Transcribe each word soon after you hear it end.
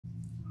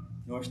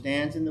nor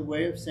stands in the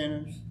way of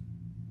sinners,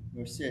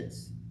 nor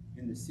sits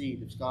in the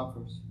seat of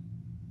scoffers.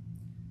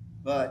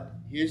 But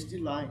his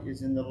delight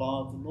is in the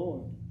law of the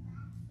Lord,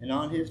 and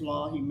on his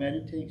law he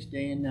meditates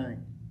day and night.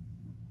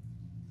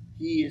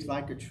 He is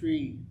like a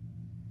tree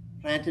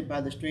planted by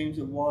the streams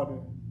of water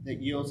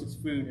that yields its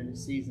fruit in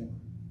its season,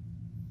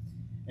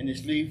 and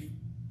its leaf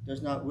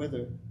does not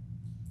wither.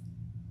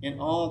 In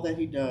all that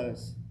he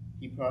does,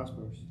 he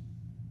prospers.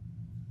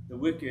 The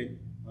wicked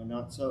are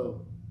not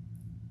so,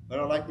 but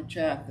are like the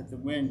chaff that the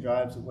wind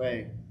drives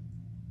away.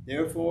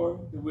 Therefore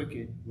the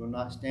wicked will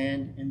not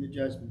stand in the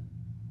judgment,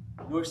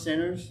 nor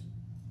sinners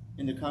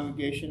in the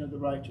congregation of the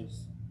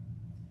righteous.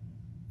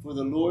 For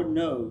the Lord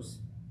knows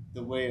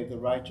the way of the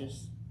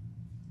righteous,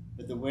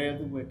 but the way of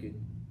the wicked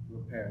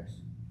will perish.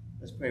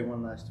 Let's pray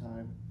one last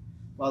time.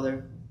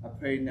 Father, I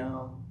pray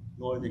now,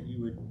 Lord, that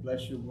you would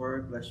bless your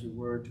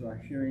word to our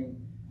hearing,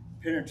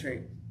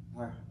 penetrate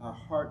our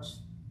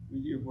hearts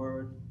with your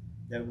word,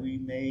 that we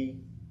may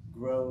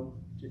grow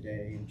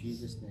today. In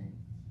Jesus' name,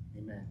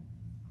 amen.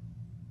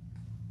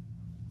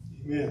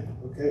 Amen.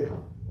 Okay.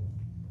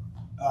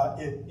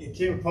 It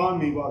came upon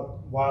me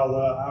while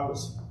I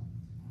was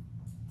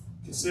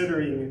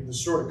considering the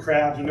sort of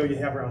crowds you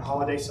have around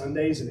holiday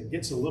Sundays, and it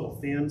gets a little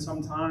thin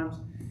sometimes.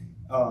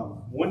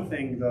 One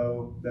thing,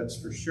 though,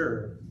 that's for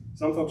sure,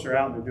 some folks are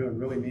out and they're doing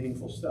really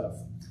meaningful stuff.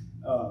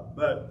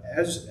 But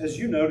as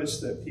you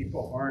notice that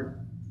people aren't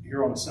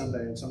here on a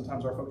Sunday, and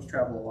sometimes our folks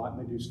travel a lot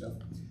and they do stuff,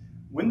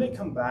 when they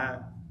come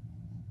back,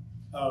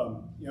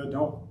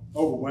 don't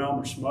overwhelm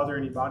or smother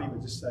anybody,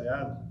 but just say,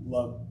 I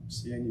love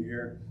seeing you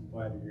here. I'm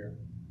glad you're here.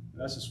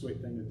 That's a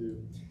sweet thing to do.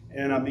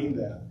 And I mean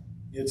that.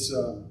 It's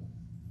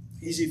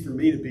easy for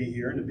me to be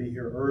here and to be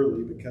here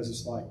early because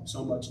it's like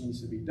so much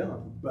needs to be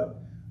done.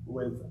 But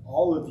with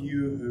all of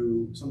you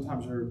who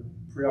sometimes are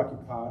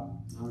preoccupied,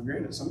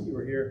 granted, some of you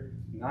are here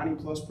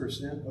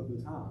 90+% of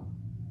the time.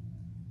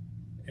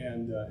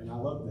 And I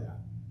love that.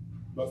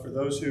 But for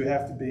those who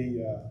have to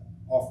be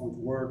off with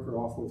work or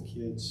off with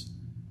kids,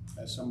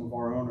 as some of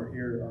our own are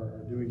here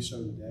are doing so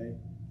today,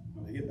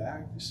 when they get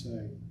back, just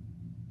say,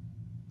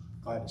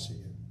 glad to see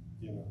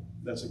you.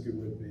 That's a good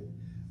way to be.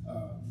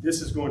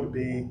 This is going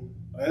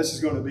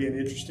to be an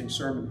interesting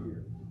sermon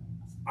here.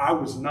 I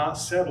was not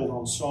settled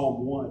on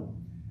Psalm 1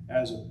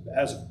 as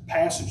a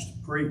passage to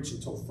preach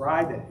until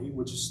Friday,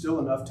 which is still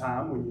enough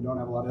time when you don't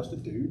have a lot else to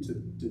do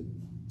to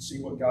see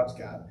what God's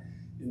got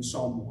in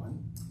Psalm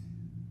 1.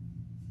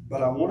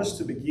 But I want us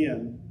to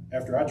begin,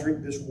 after I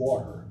drink this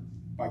water,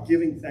 by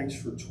giving thanks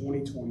for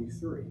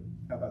 2023.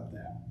 How about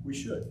that? We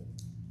should.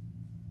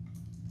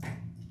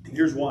 And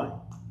here's why.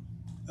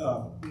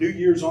 New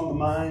Year's on the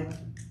mind.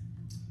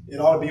 It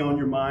ought to be on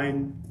your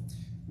mind.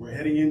 We're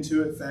heading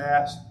into it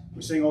fast.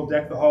 We sing Old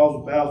Deck the Halls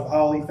with boughs of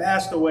holly.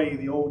 Fast away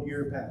the old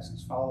year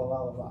passes. Fa la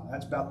la la.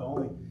 That's about the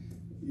only,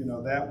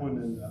 that one.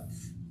 And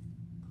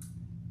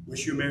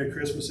wish you a Merry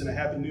Christmas and a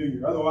Happy New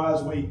Year.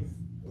 Otherwise, we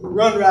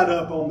run right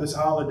up on this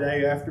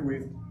holiday after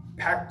we've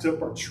packed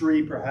up our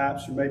tree,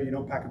 perhaps, or maybe you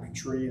don't pack up your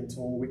tree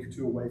until a week or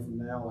two away from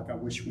now, like I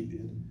wish we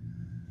did.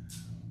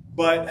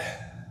 But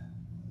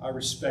I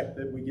respect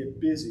that we get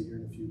busy here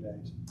in a few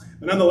days.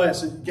 But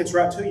nonetheless, it gets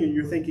right to you, and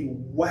you're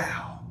thinking,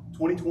 wow,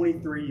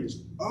 2023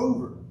 is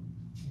over.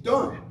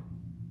 Done.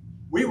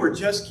 We were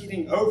just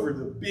getting over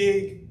the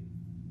big,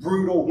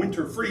 brutal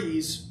winter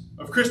freeze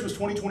of Christmas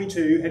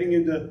 2022, heading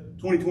into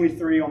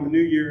 2023 on the New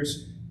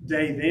Year's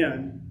Day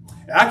then.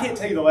 And I can't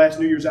tell you the last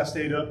New Year's I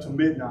stayed up till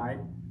midnight.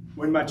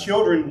 When my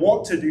children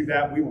want to do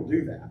that, we will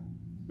do that.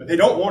 But they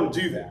don't want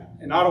to do that.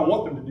 And I don't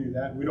want them to do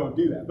that. We don't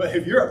do that. But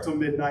if you're up till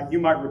midnight, you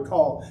might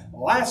recall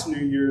last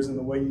New Year's and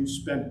the way you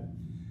spent it.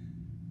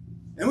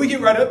 And we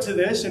get right up to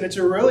this, and it's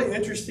a really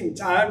interesting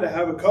time to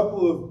have a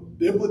couple of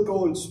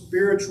biblical and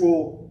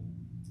spiritual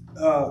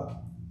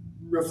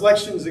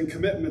reflections and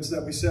commitments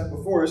that we set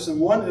before us.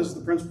 And one is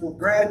the principle of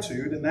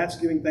gratitude, and that's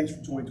giving thanks for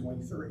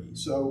 2023.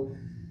 So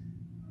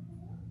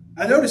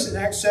I notice in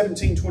Acts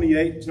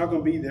 17:28, it's not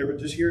going to be there, but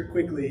just hear it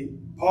quickly.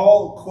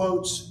 Paul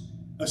quotes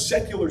a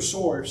secular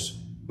source,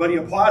 but he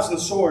applies the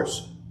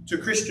source to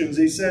Christians.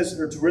 He says,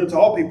 or to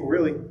all people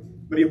really,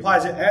 but he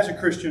applies it as a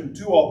Christian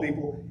to all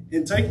people.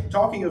 In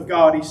talking of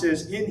God, he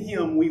says, in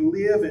him we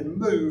live and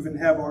move and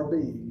have our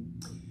being.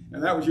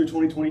 And that was your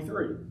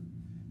 2023.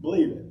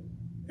 Believe it.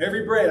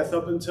 Every breath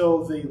up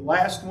until the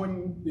last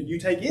one that you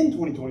take in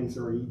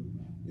 2023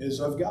 is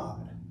of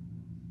God.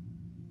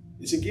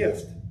 It's a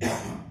gift.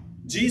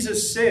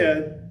 Jesus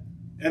said,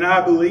 and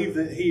I believe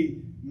that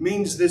he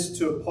means this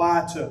to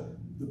apply to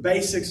the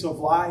basics of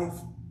life,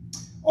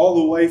 all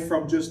the way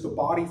from just the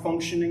body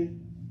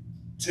functioning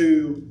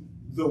to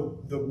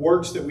the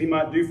works that we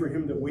might do for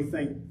him that we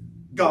think,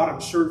 God,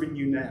 I'm serving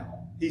you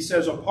now. He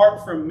says,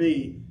 apart from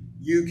me,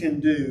 you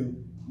can do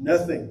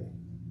nothing.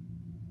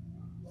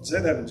 He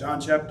said that in John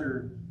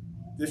chapter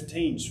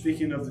 15,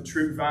 speaking of the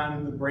true vine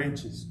and the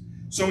branches.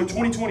 So in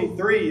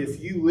 2023, if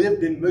you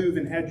lived and moved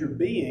and had your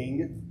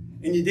being,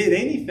 and you did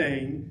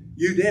anything,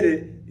 you did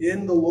it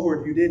in the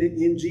Lord. You did it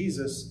in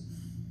Jesus.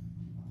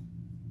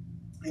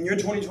 And your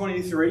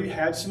 2023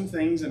 had some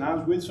things, and I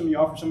was with some of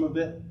y'all for some of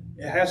it,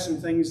 It has some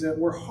things that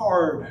were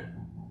hard,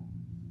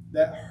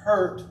 that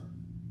hurt.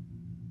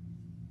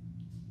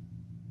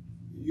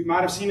 You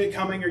might have seen it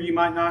coming or you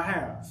might not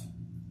have.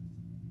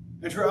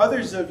 And for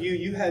others of you,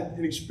 you had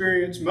an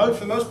experience, for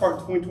the most part in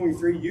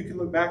 2023, you can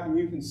look back and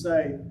you can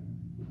say,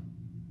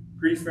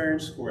 pretty fair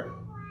and square.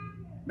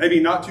 Maybe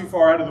not too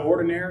far out of the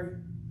ordinary,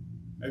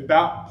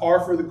 about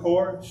par for the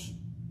course.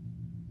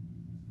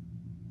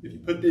 If you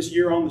put this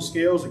year on the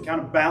scales, it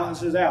kind of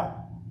balances out.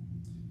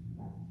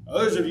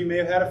 Others of you may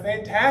have had a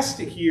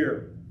fantastic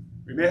year.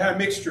 We may have had a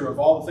mixture of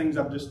all the things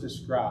I've just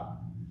described.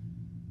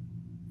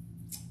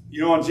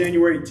 You know, on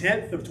January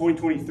 10th of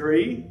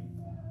 2023,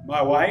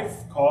 my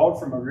wife called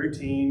from a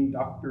routine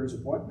doctor's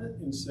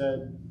appointment and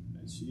said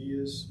that she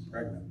is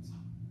pregnant.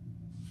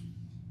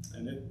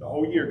 And the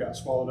whole year got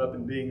swallowed up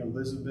in being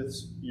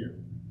Elizabeth's year.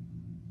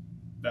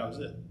 That was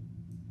it.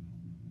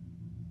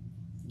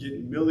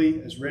 Getting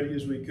Millie as ready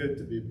as we could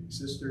to be a big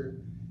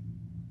sister,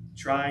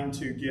 trying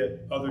to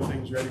get other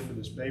things ready for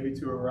this baby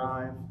to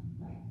arrive.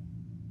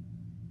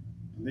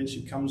 And then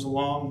she comes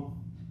along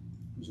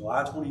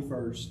July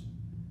 21st,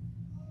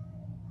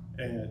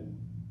 and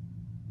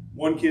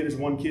one kid is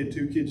one kid,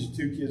 two kids is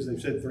two kids.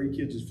 They've said 3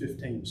 kids is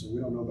 15, so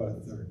we don't know about a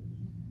third.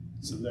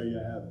 So there you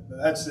have it.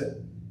 But that's it.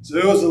 So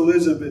it was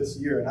Elizabeth's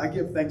year, and I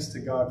give thanks to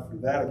God for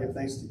that. I give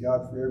thanks to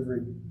God for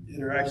every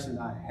interaction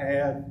I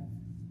had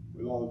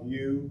with all of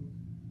you,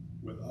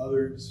 with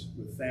others,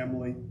 with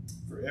family,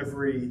 for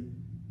every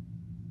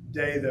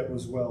day that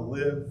was well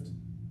lived,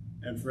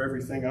 and for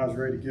everything I was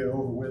ready to get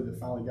over with that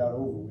finally got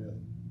over with.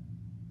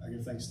 I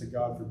give thanks to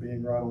God for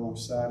being right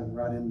alongside and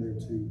right in there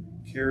to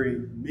carry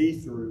me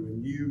through,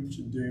 and you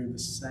to do the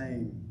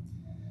same.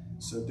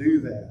 So do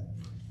that.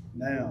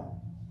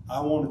 Now, I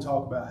want to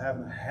talk about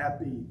having a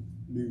happy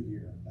New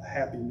Year. A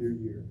happy New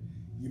Year.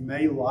 You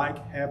may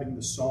like having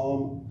the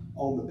psalm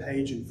on the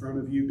page in front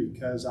of you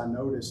because I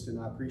noticed and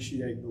I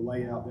appreciate the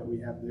layout that we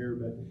have there,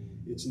 but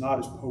it's not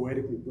as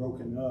poetically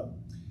broken up.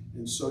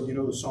 And so, you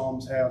know, the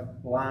Psalms have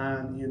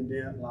line,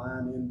 indent,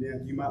 line,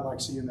 indent. You might like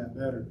seeing that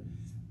better.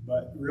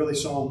 But really,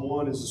 Psalm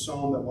 1 is a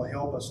psalm that will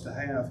help us to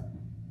have.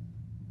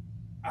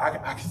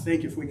 I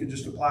think if we could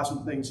just apply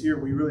some things here,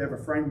 we really have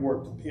a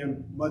framework to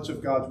pin much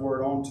of God's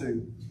Word onto.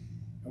 And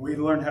we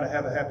learn how to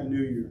have a happy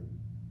New Year.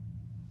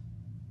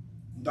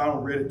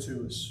 Donald read it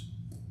to us.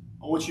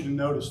 I want you to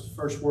notice the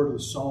first word of the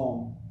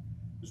psalm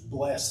is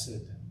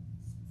blessed.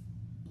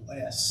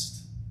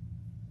 Blessed.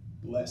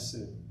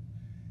 Blessed.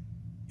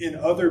 In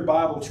other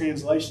Bible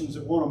translations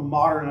that want to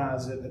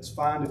modernize it, it's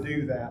fine to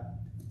do that.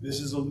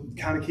 This is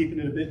kind of keeping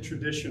it a bit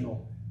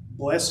traditional.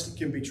 Blessed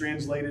can be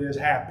translated as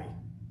happy.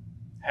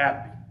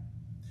 Happy.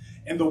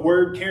 And the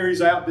word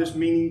carries out this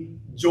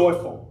meaning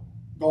joyful,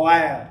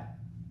 glad,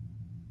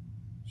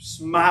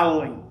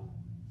 smiling.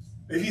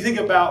 If you think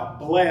about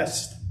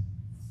blessed,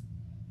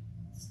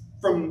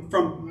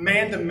 from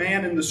man to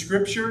man in the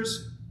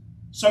scriptures,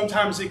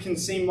 sometimes it can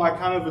seem like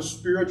kind of a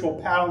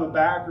spiritual pat on the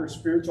back or a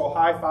spiritual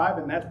high five,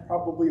 and that's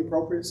probably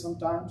appropriate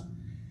sometimes.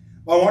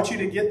 But I want you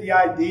to get the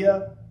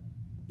idea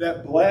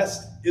that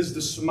blessed is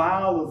the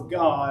smile of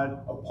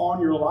God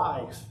upon your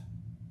life.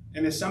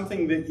 And it's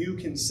something that you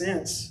can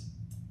sense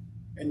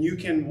and you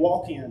can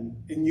walk in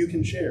and you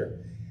can share.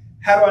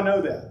 How do I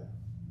know that?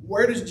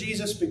 Where does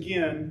Jesus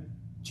begin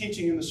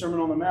teaching in the Sermon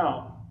on the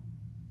Mount?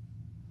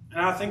 And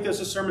I think that's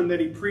a sermon that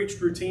he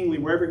preached routinely.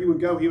 Wherever he would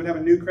go, he would have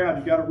a new crowd.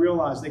 You've got to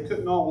realize they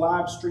couldn't all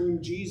live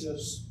stream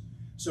Jesus.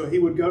 So he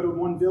would go to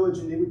one village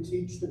and he would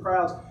teach the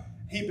crowds.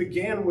 He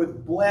began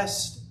with,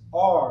 blessed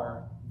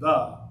are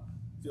the,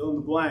 fill in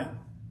the blank,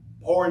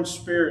 poor in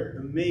spirit,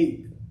 the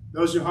meek,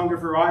 those who hunger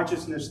for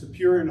righteousness, the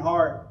pure in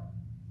heart,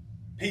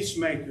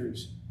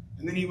 peacemakers.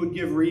 And then he would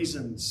give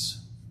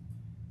reasons.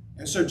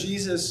 And so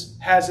Jesus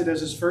has it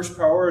as his first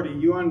priority.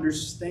 You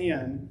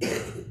understand,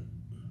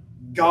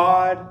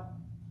 God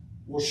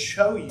will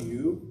show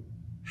you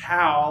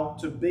how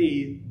to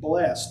be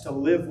blessed, to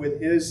live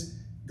with his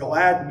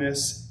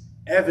gladness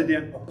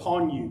evident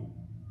upon you.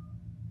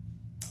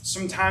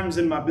 Sometimes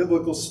in my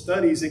biblical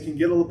studies, it can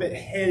get a little bit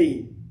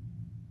heady.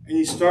 And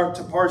you start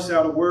to parse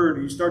out a word,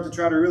 or you start to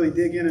try to really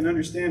dig in and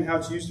understand how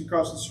it's used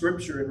across the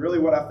scripture. And really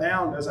what I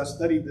found as I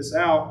studied this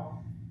out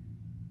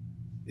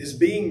is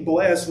being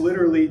blessed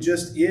literally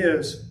just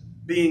is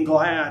being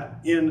glad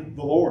in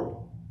the Lord.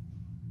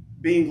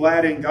 Being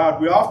glad in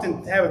God. We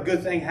often have a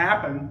good thing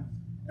happen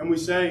and we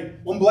say,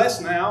 well, I'm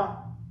blessed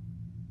now.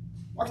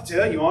 I can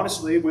tell you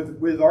honestly,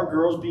 with our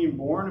girls being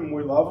born and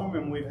we love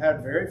them and we've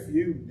had very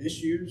few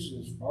issues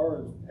as far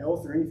as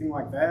health or anything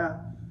like that.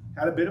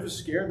 Had a bit of a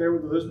scare there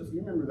with Elizabeth. You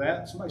remember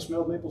that? Somebody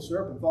smelled maple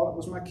syrup and thought it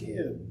was my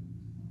kid.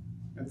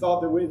 And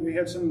thought that we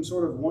had some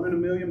sort of 1 in a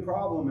million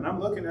problem. And I'm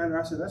looking at her,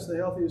 I said, that's the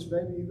healthiest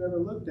baby you've ever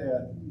looked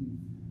at. And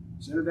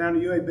sent her down to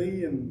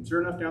UAB, and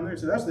sure enough down there,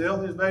 said, that's the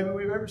healthiest baby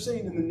we've ever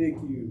seen in the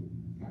NICU.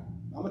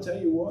 I'm going to tell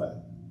you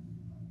what.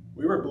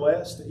 We were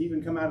blessed to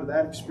even come out of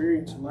that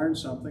experience and learn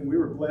something. We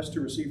were blessed to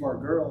receive our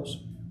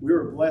girls. We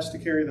were blessed to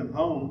carry them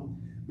home.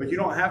 But you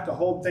don't have to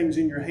hold things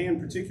in your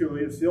hand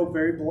particularly to feel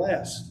very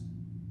blessed.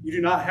 You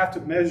do not have to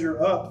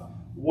measure up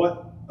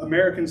what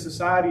American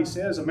society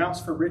says amounts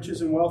for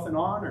riches and wealth and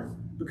honor.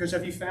 Because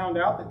have you found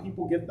out that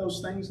people get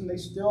those things and they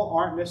still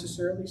aren't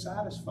necessarily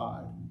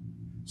satisfied?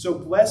 So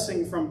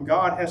blessing from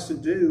God has to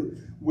do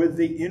with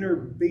the inner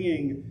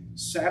being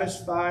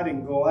satisfied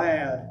and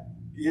glad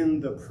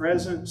in the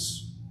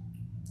presence,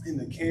 in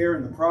the care,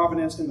 and the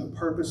providence, and the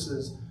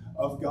purposes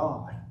of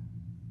God.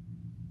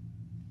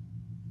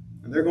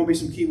 And there are going to be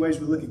some key ways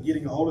we look at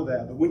getting a hold of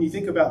that. But when you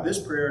think about this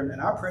prayer,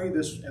 and I pray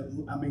this,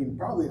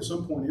 probably at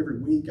some point every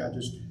week, I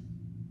just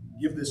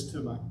give this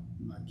to my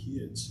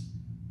kids.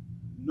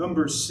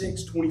 Numbers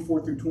 6,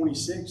 24 through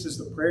 26 is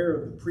the prayer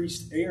of the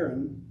priest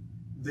Aaron,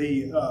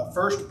 the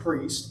first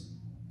priest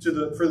for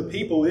the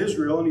people of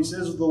Israel. And he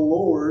says, "The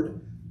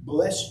Lord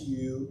bless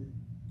you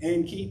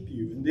and keep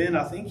you." And then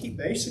I think he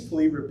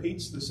basically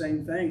repeats the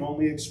same thing,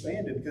 only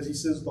expanded, because he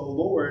says, "The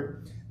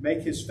Lord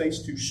make his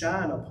face to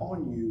shine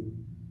upon you,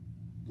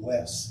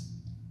 bless,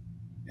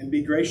 and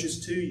be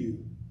gracious to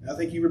you." And I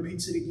think he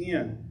repeats it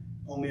again,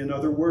 only in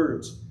other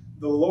words.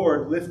 "The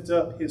Lord lift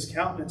up his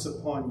countenance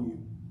upon you,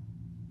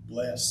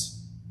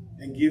 bless,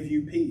 and give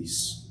you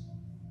peace."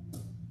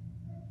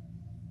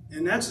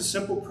 And that's a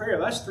simple prayer.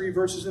 That's 3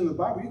 verses in the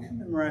Bible. You can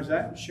memorize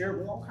that and share it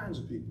with all kinds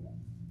of people.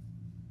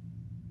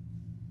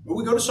 But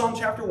we go to Psalm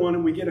chapter 1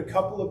 and we get a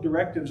couple of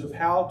directives of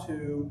how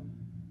to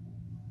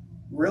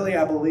really,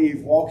 I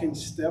believe, walk in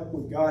step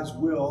with God's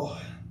will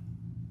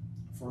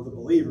for the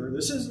believer.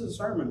 This is a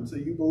sermon to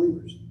you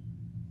believers.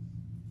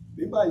 If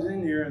anybody's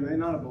in here and they're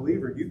not a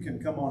believer, you can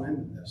come on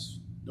into this.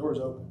 Door's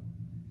open.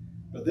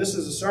 But this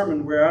is a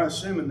sermon where I'm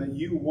assuming that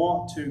you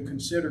want to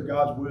consider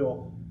God's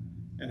will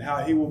and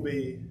how he will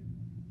be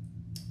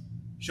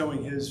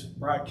showing his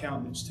bright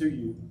countenance to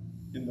you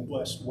in the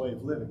blessed way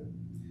of living.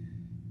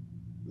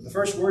 With the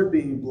first word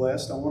being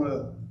blessed, I want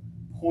to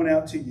point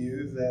out to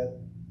you that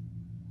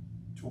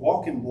to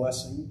walk in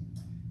blessing,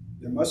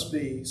 there must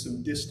be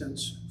some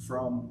distance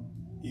from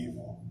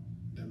evil.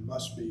 There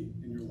must be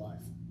in your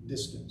life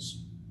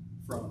distance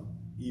from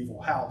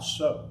evil. How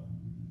so?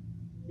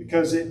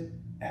 Because it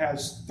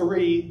has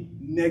 3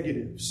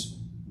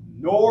 negatives.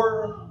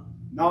 Nor,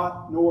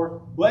 not,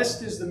 nor.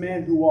 Blessed is the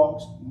man who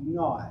walks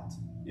not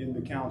in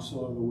the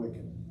counsel of the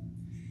wicked.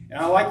 And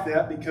I like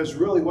that because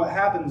really what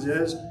happens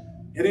is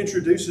it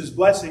introduces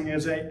blessing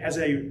as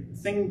a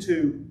thing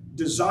to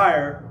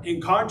desire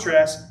in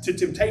contrast to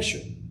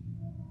temptation.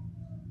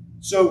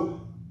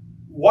 So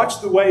watch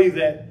the way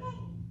that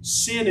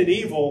sin and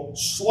evil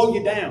slow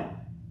you down.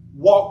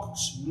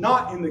 Walks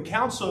not in the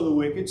counsel of the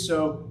wicked,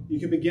 so you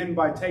can begin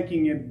by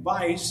taking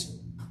advice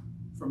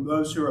from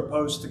those who are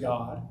opposed to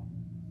God.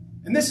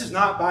 And this is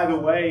not, by the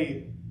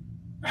way,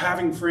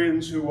 having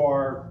friends who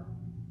are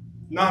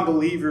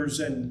non-believers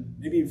and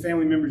maybe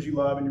family members you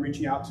love and you're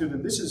reaching out to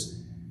them. This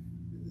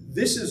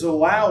is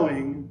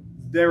allowing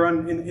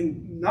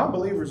and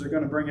non-believers are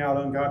going to bring out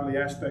ungodly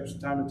aspects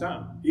from time to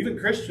time. Even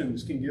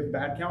Christians can give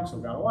bad counsel.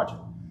 Got to watch it.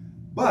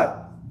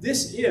 But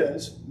this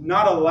is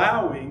not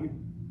allowing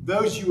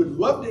those you would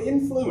love to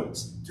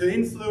influence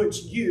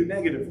you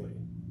negatively.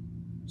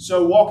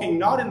 So walking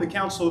not in the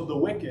counsel of the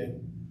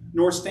wicked,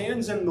 nor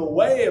stands in the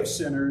way of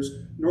sinners,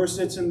 nor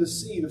sits in the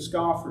seat of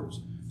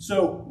scoffers.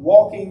 So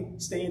walking,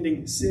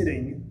 standing,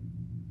 sitting,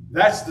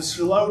 that's the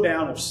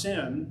slowdown of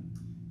sin.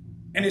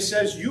 And it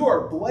says you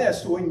are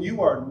blessed when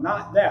you are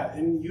not that.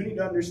 And you need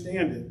to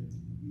understand it.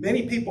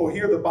 Many people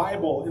hear the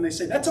Bible and they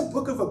say, that's a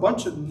book of a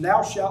bunch of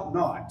thou shalt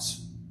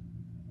nots.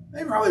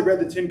 They've probably read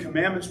the 10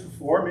 Commandments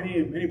before.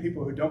 Many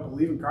people who don't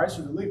believe in Christ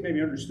or believe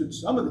maybe understood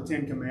some of the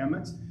 10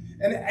 Commandments.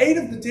 And 8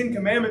 of the 10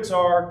 Commandments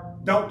are,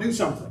 don't do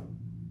something.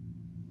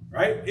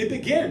 Right? It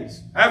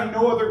begins, have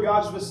no other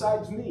gods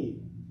besides me.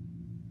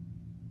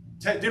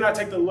 Do not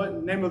take the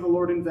name of the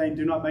Lord in vain.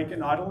 Do not make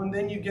an idol. And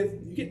then you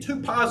get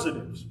 2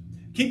 positives.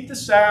 Keep the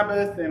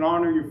Sabbath and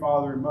honor your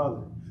father and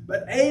mother.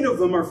 But 8 of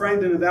them are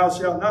framed in a thou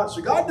shalt not.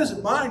 So God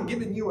doesn't mind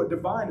giving you a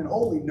divine and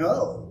holy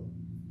no.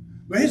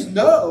 But his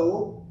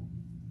no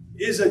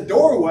is a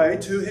doorway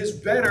to his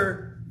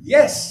better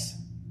yes.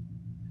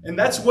 And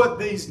that's what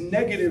these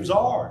negatives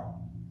are.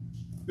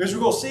 Because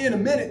we're going to see in a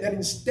minute that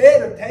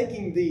instead of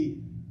taking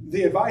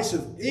the advice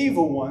of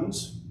evil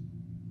ones,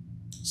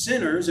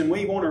 sinners, and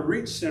we want to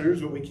reach sinners,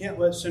 but we can't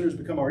let sinners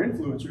become our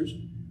influencers.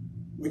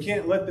 We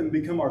can't let them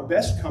become our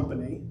best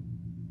company.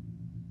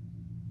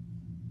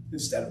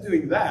 Instead of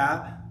doing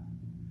that,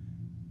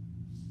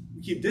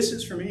 we keep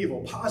distance from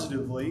evil.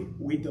 Positively,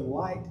 we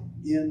delight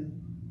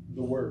in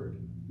the Word.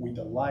 We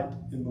delight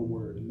in the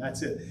Word, and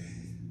that's it.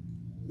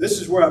 This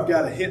is where I've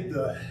got to hit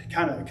the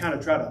kind of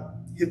try to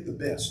hit the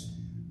best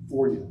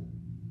for you.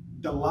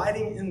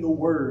 Delighting in the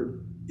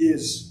Word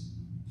is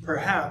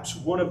perhaps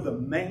one of the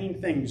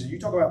main things. You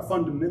talk about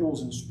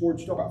fundamentals in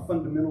sports, you talk about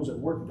fundamentals at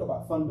work, you talk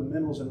about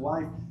fundamentals in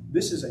life.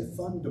 This is a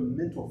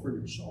fundamental for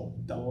your soul.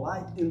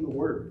 Delight in the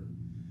Word.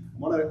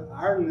 I'm going to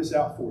iron this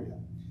out for you.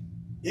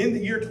 In the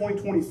year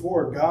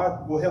 2024,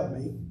 God will help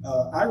me.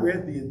 I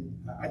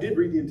did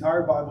read the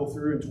entire Bible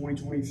through in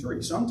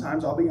 2023.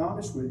 Sometimes, I'll be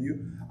honest with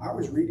you, I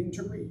was reading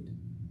to read.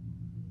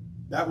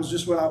 that was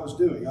just what I was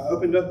doing. I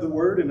opened up the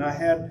Word, and I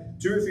had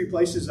 2 or 3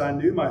 places I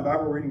knew my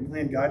Bible reading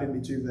plan guided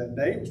me to that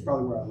day. It was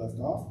probably where I left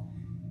off.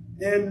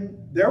 And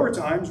there were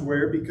times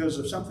where, because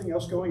of something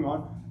else going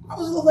on, I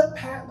was a little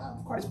bit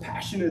not quite as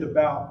passionate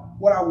about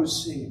what I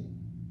was seeing.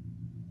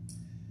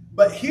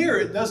 But here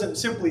it doesn't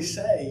simply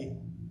say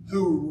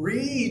who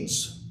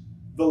reads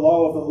the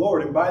law of the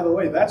Lord. And by the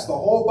way, that's the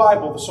whole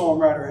Bible the psalm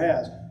writer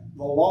has.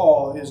 The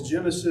law is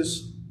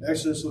Genesis,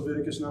 Exodus,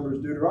 Leviticus, Numbers,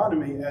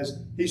 Deuteronomy, as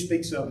he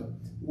speaks of it.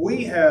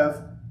 We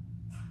have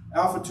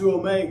Alpha to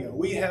Omega.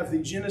 We have the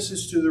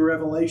Genesis to the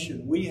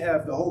Revelation. We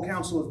have the whole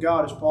counsel of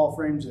God, as Paul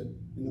frames it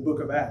in the book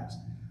of Acts.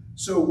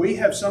 So we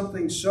have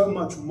something so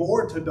much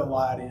more to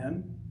delight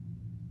in.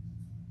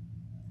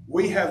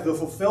 We have the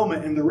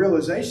fulfillment and the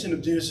realization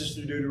of Genesis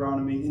to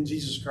Deuteronomy in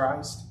Jesus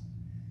Christ.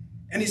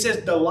 And he says,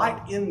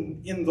 delight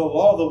in the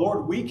law of the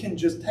Lord. We can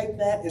just take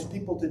that as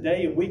people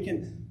today, and we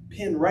can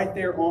pin right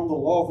there on the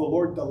law of the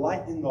Lord,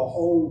 delight in the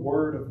whole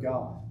Word of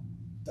God.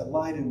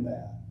 Delight in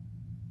that.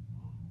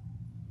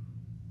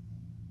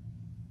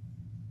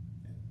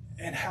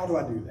 And how do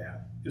I do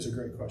that is a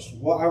great question.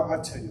 Well,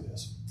 I'll tell you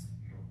this.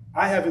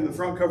 I have in the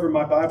front cover of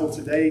my Bible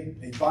today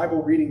a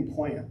Bible reading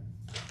plan.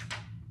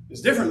 It's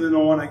different than the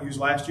one I used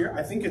last year.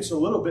 I think it's a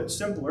little bit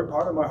simpler.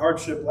 Part of my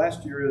hardship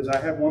last year is I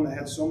had one that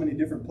had so many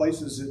different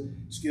places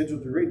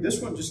scheduled to read.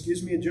 This one just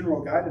gives me a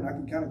general guide, and I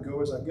can kind of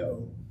go as I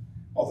go.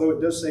 Although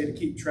it does say to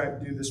keep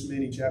track, do this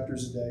many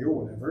chapters a day or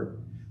whatever.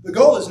 The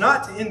goal is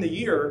not to end the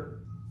year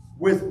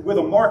with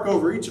a mark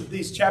over each of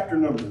these chapter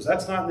numbers.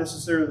 That's not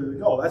necessarily the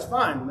goal. That's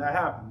fine when that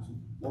happens.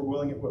 Lord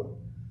willing, it will.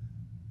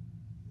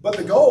 But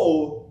the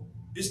goal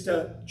is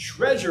to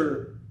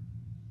treasure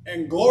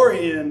and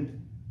glory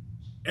in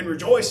and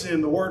rejoice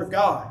in the Word of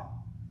God.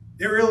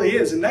 It really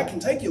is, and that can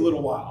take you a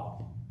little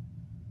while.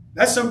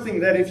 That's something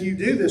that if you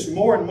do this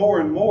more and more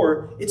and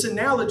more, it's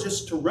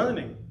analogous to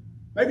running.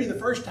 Maybe the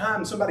first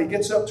time somebody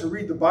gets up to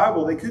read the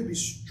Bible, they could be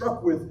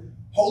struck with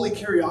holy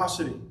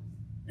curiosity.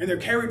 And they're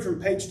carried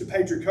from page to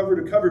page or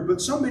cover to cover,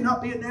 but some may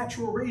not be a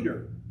natural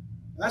reader.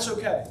 That's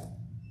okay.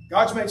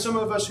 God's made some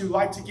of us who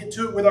like to get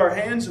to it with our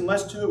hands and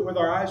less to it with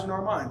our eyes and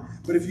our mind.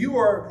 But if you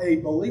are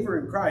a believer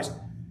in Christ,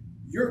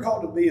 you're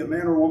called to be a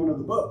man or woman of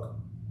the book.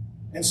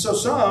 And so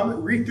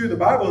some read through the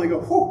Bible and they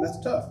go, whew,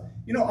 that's tough.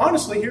 You know,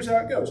 honestly, here's how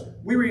it goes.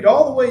 We read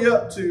all the way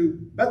up to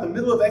about the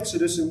middle of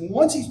Exodus, and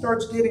once he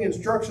starts getting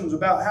instructions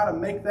about how to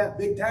make that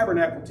big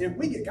tabernacle tent,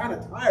 we get kind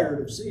of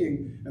tired of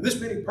seeing, and this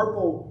many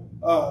purple,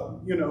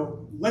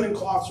 linen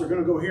cloths are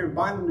going to go here and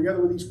bind them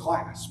together with these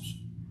clasps.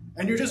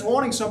 And you're just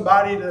wanting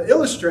somebody to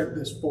illustrate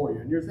this for you.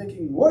 And you're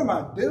thinking, what am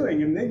I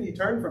doing? And then you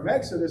turn from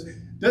Exodus.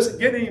 Does it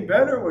get any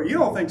better? Well, you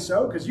don't think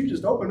so, because you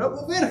just opened up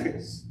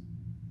Leviticus.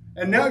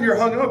 And now you're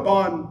hung up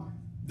on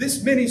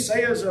this many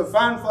sayas of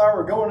fine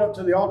flour going up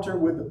to the altar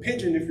with the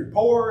pigeon if you're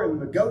poor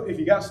and the goat if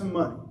you got some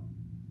money.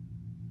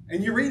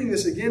 And you're reading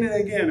this again and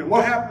again. And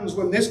what happens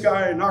when this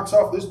guy knocks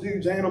off this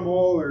dude's animal,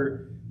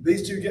 or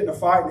these two get in a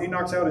fight and he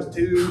knocks out his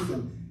tooth?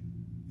 And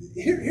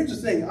here's the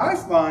thing. I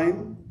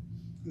find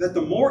that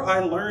the more I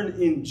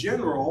learn in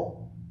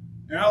general,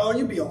 and I'll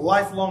you be a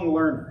lifelong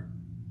learner.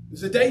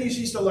 The day you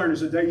cease to learn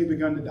is the day you've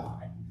begun to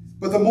die.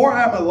 But the more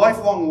I'm a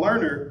lifelong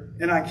learner,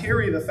 and I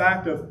carry the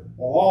fact of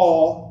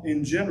law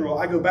in general,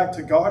 I go back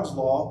to God's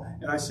law,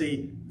 and I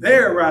see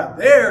there, right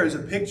there, is a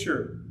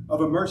picture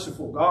of a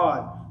merciful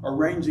God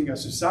arranging a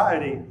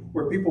society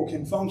where people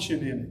can function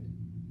in it.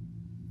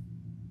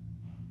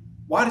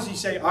 Why does he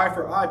say eye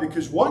for eye?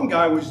 Because one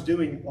guy was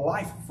doing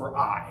life for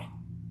eye.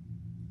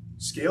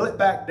 Scale it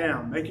back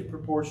down. Make it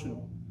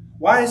proportional.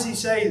 Why does he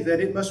say that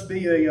it must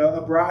be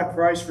a bride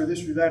price for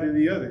this or that or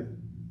the other?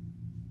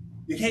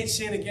 You can't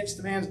sin against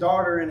the man's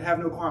daughter and have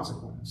no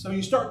consequence. So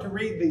you start to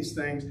read these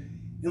things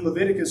in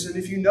Leviticus, and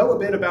if you know a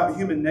bit about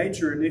human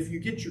nature, and if you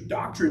get your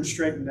doctrine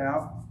straightened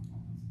out,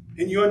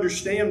 and you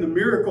understand the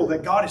miracle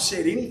that God has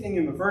said anything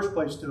in the first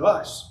place to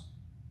us,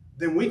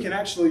 then we can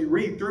actually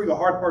read through the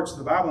hard parts of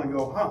the Bible and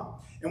go, huh.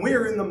 And we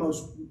are in the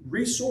most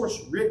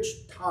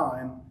resource-rich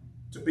time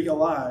to be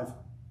alive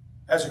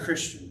as a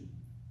Christian.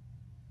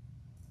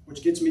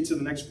 Which gets me to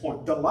the next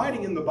point.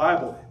 Delighting in the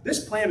Bible.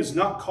 This plan is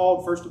not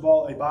called, first of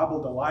all, a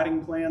Bible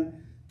delighting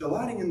plan.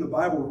 Delighting in the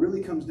Bible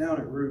really comes down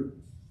at root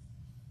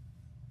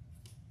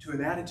to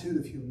an attitude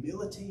of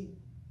humility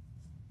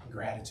and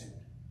gratitude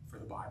for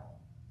the Bible.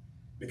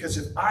 Because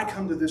if I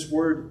come to this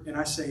word and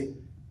I say,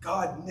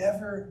 God,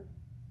 never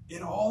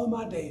in all of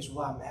my days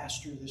will I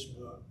master this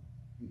book.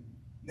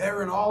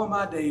 Never in all of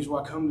my days will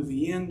I come to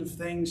the end of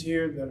things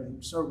here that are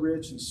so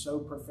rich and so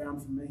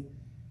profound for me.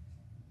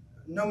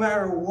 No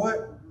matter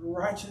what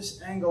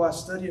righteous angle I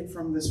study it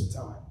from this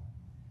time,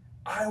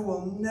 I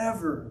will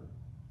never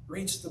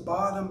reach the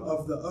bottom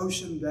of the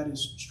ocean that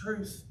is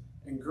truth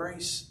and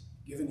grace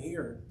given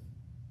here.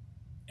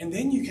 And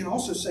then you can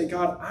also say,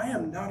 God, I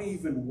am not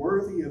even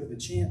worthy of the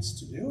chance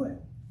to do it.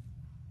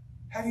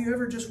 Have you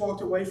ever just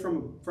walked away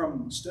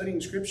from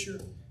studying Scripture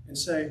and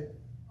say,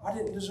 I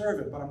didn't deserve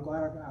it, but I'm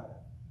glad I got it?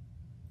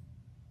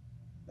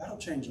 That'll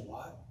change a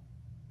lot.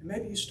 And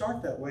maybe you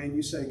start that way and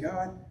you say,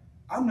 God,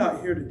 I'm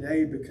not here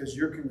today because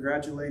you're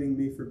congratulating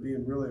me for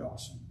being really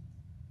awesome.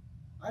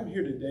 I'm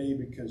here today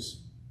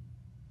because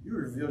you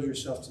revealed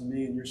yourself to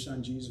me in your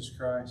Son, Jesus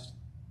Christ.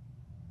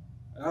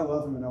 And I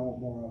love him and I want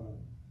more of him.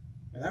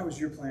 And that was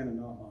your plan and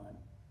not mine.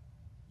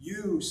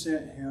 You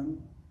sent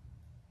him.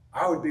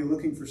 I would be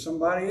looking for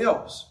somebody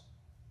else.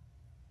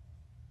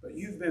 But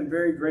you've been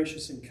very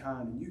gracious and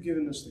kind, and you've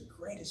given us the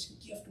greatest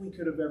gift we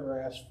could have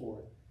ever asked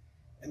for.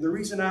 And the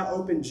reason I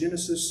open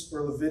Genesis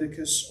or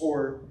Leviticus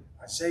or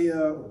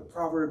Isaiah or the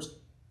Proverbs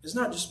is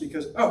not just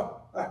because,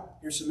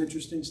 here's some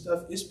interesting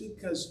stuff. It's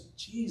because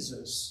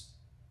Jesus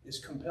is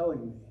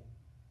compelling me.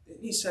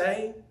 Didn't he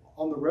say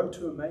on the road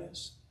to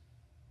Emmaus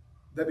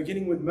that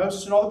beginning with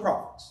Moses and all the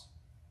prophets,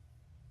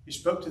 he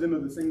spoke to them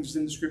of the things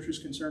in the scriptures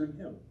concerning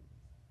him.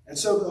 And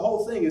so the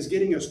whole thing is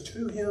getting us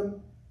to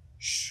him,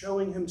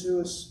 showing him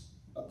to us,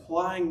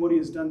 applying what he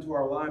has done to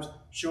our lives,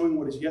 showing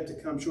what is yet to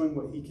come, showing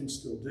what he can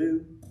still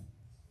do.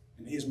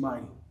 And he is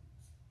mighty,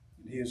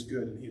 and he is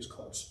good, and he is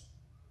close.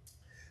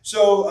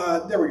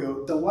 So there we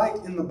go.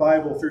 Delight in the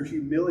Bible through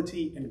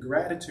humility and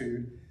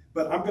gratitude.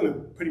 But I'm going to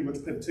pretty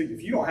much put it to you.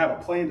 If you don't have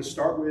a plan to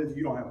start with,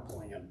 you don't have a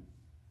plan.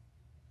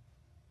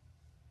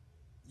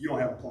 You don't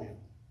have a plan.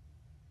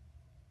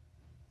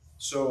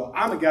 So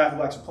I'm a guy who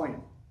likes a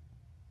plan.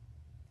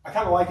 I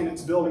kind of liken it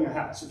to building a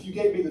house. If you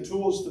gave me the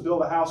tools to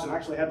build a house and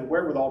actually had the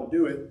wherewithal to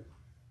do it,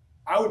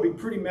 I would be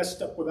pretty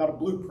messed up without a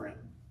blueprint.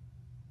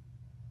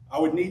 I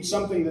would need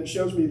something that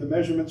shows me the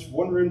measurements from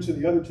one room to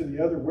the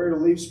other, where to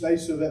leave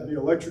space so that the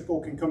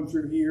electrical can come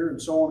through here,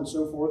 and so on and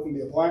so forth, and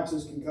the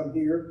appliances can come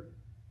here.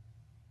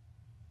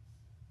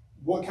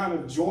 What kind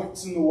of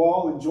joints in the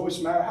wall and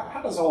joists matter?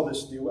 How does all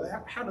this deal?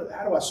 How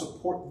do I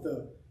support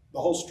the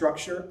whole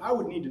structure? I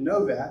would need to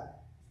know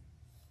that.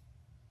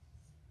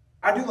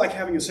 I do like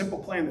having a simple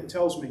plan that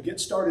tells me, get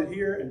started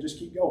here and just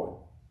keep going.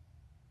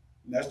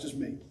 And that's just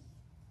me.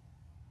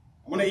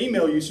 I'm going to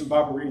email you some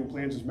Bible reading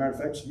plans, as a matter of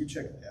fact, so you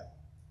check it out.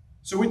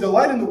 So we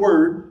delight in the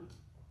Word,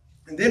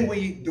 and then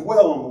we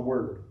dwell on the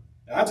Word.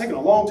 Now, I've taken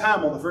a long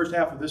time on the first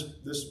half of this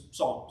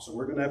song, so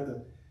we're going to have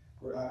to,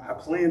 I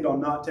planned on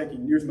not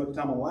taking near as much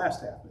time on the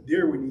last half, but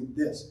dear, we need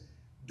this.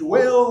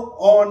 Dwell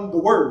on the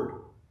Word.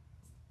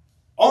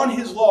 On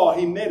His law,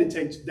 he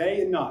meditates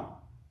day and night.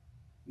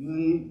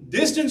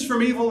 Distance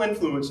from evil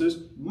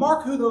influences.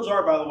 Mark who those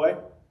are, by the way.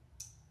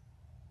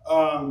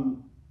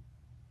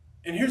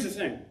 And here's the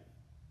thing.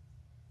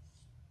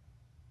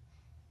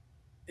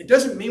 It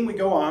doesn't mean we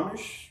go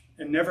Amish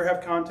and never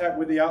have contact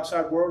with the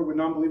outside world or with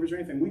non-believers or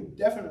anything. We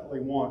definitely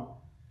want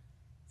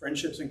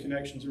friendships and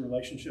connections and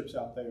relationships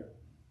out there.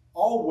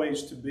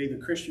 Always to be the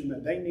Christian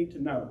that they need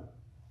to know.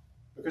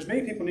 Because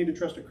many people need to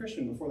trust a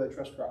Christian before they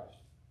trust Christ.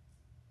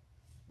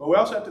 But we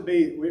also have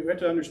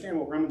to understand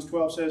what Romans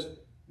 12 says,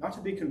 not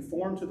to be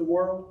conformed to the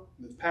world,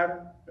 the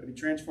pattern, but to be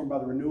transformed by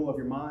the renewal of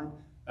your mind.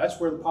 That's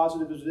where the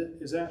positive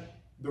is at.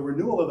 The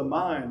renewal of the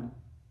mind,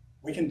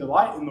 we can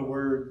delight in the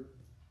Word,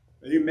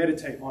 you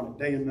meditate on it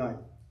day and night.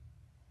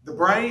 The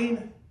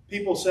brain,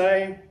 people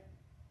say,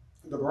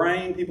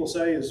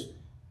 is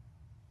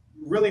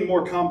really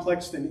more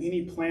complex than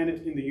any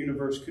planet in the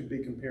universe could be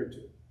compared to.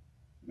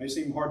 It may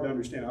seem hard to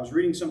understand. I was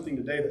reading something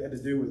today that had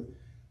to do with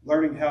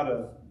learning how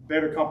to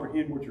better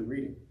comprehend what you're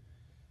reading.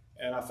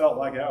 And I felt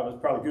like it was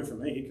probably good for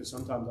me, because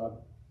sometimes I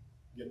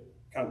get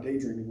kind of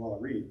daydreaming while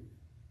I read.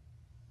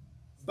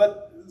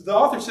 But the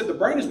author said the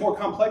brain is more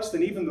complex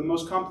than even the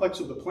most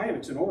complex of the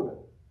planets in orbit.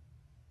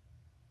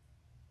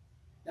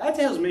 That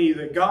tells me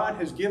that God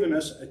has given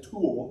us a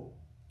tool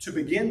to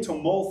begin to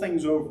mull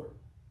things over,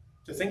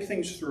 to think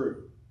things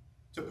through,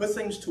 to put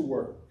things to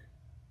work.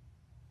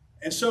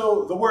 And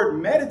so the word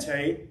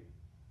meditate,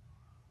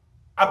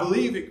 I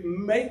believe it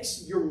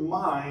makes your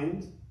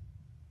mind,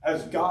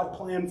 as God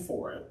planned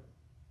for it,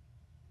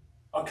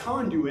 a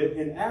conduit,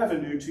 an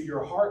avenue to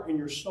your heart and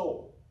your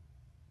soul,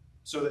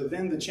 so that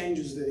then the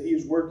changes that He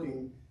is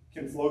working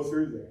can flow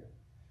through there.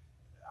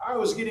 I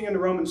was getting into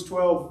Romans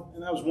 12,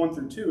 and that was 1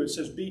 through 2. It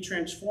says, be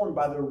transformed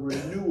by the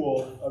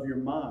renewal of your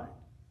mind.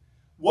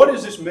 What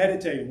is this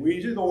meditating? We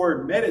use the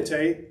word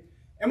meditate,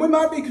 and we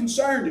might be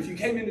concerned if you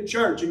came into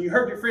church and you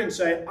heard your friend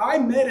say, I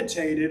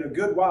meditated a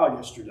good while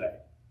yesterday.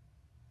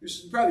 You're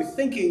probably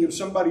thinking of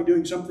somebody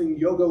doing something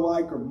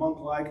yoga-like or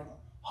monk-like,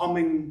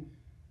 humming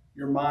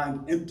your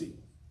mind empty.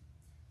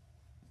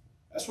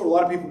 That's what a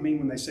lot of people mean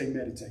when they say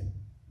meditate.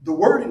 The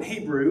word in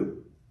Hebrew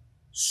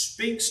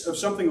speaks of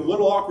something a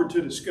little awkward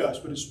to discuss,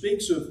 but it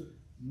speaks of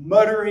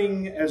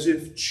muttering as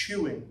if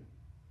chewing.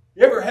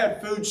 You ever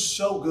had food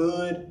so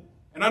good?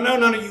 And I know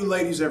none of you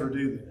ladies ever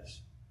do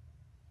this.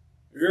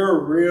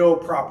 You're real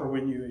proper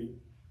when you eat.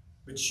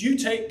 But you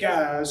take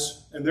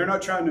guys, and they're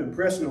not trying to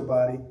impress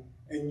nobody,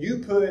 and you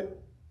put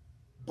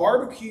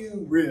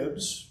barbecue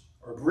ribs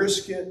or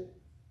brisket.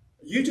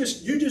 You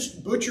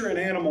just butcher an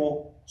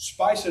animal,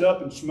 spice it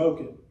up, and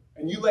smoke it.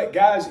 And you let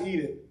guys eat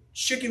it.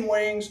 Chicken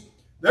wings,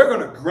 they're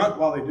going to grunt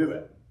while they do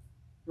it.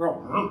 They're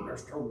all,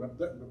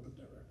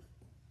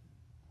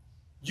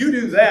 you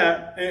do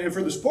that, and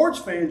for the sports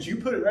fans, you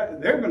put it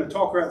right, they're going to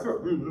talk right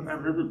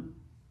through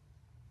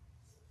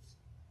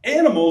it.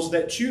 Animals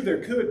that chew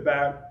their cud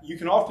back, you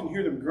can often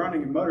hear them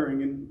grunting and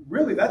muttering, and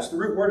really that's the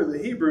root word of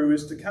the Hebrew,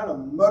 is to kind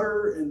of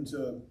mutter and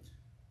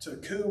to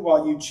coo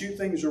while you chew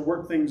things or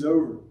work things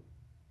over.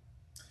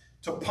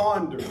 To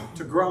ponder,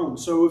 to groan.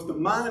 So if the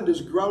mind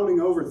is groaning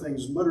over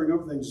things, muttering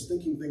over things,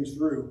 thinking things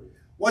through,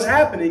 what's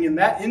happening in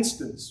that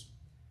instance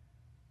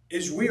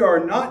is we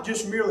are not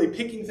just merely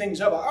picking things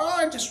up. Oh,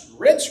 I just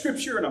read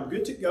Scripture and I'm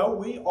good to go.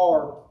 We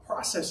are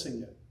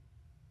processing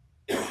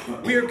it.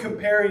 We are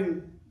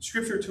comparing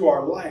Scripture to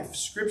our life,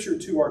 Scripture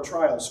to our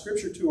trials,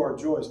 Scripture to our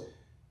joys,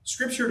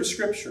 Scripture to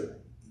Scripture.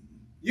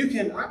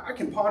 I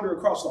can ponder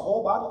across the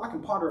whole Bible. I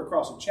can ponder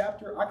across a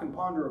chapter. I can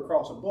ponder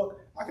across a book.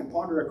 I can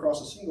ponder across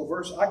a single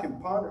verse. I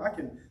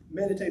can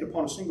meditate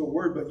upon a single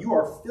word, but you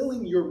are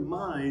filling your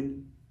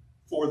mind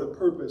for the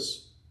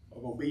purpose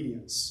of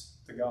obedience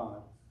to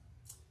God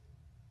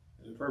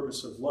and the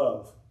purpose of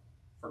love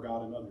for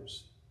God and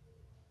others.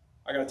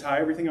 I got to tie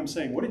everything I'm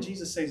saying. What did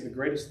Jesus say is the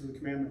greatest of the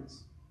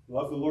commandments?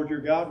 Love the Lord your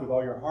God with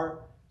all your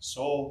heart,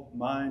 soul,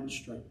 mind,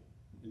 strength,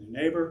 and your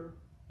neighbor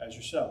as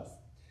yourself.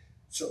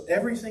 So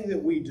everything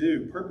that we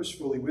do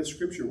purposefully with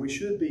Scripture, we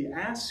should be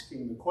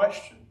asking the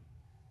question,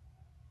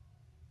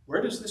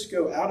 where does this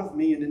go out of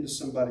me and into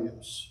somebody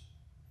else?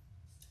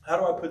 How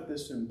do I put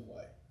this in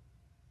play?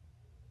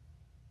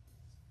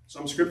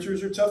 Some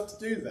Scriptures are tough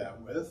to do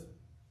that with.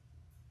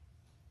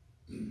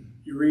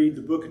 You read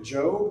the book of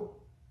Job,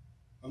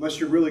 unless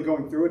you're really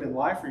going through it in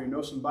life or you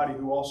know somebody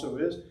who also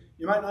is,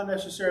 you might not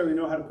necessarily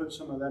know how to put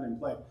some of that in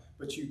play.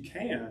 But you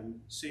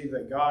can see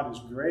that God is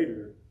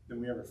greater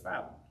than we ever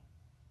fathomed.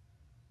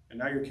 And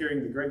now you're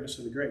carrying the greatness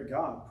of the great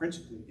God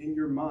principally in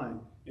your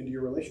mind, into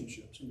your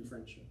relationships, into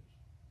friendships.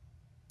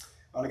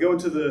 When I go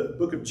into the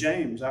book of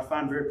James, I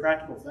find very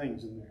practical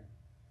things in there.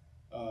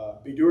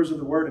 Be doers of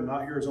the word and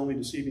not hearers only,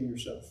 deceiving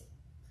yourself.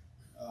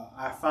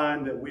 I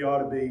find that we ought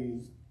to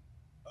be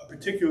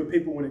particular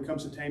people when it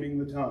comes to taming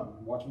the tongue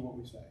and watching what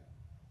we say.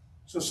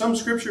 So some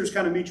scriptures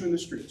kind of meet you in the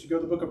streets. You go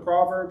to the book of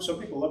Proverbs. Some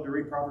people love to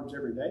read Proverbs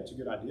every day. It's a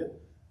good idea.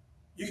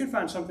 You can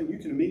find something you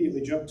can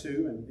immediately jump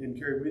to and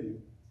carry with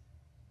you.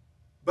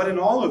 But in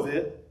all of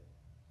it,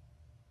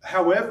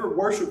 however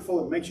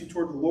worshipful it makes you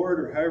toward the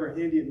Lord or however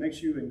handy it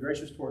makes you and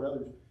gracious toward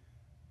others,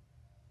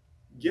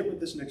 get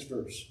with this next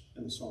verse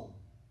in the psalm.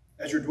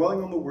 As you're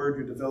dwelling on the word,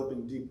 you're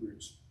developing deep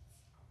roots.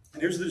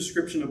 And here's the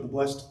description of the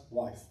blessed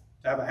life.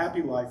 To have a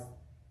happy life,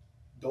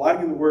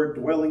 delighting in the word,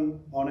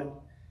 dwelling on it,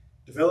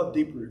 develop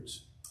deep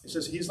roots. It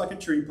says, he is like a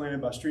tree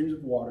planted by streams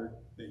of water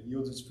that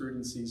yields its fruit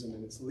in season,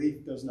 and its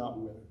leaf does not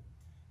wither.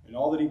 In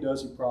all that he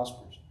does, he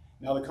prospers.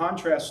 Now the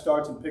contrast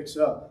starts and picks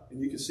up,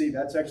 and you can see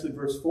that's actually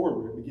verse 4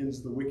 where it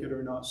begins, the wicked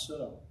are not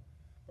so,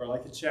 or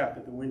like the chaff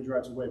that the wind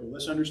drives away. But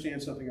let's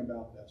understand something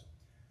about this.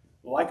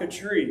 Like a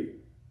tree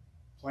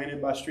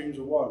planted by streams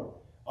of water.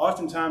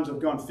 Oftentimes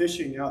I've gone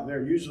fishing out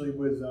there, usually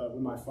with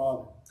my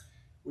father.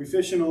 We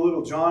fish in a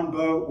little John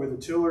boat with a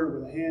tiller,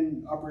 with a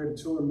hand-operated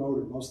tiller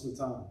motor most of the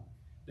time.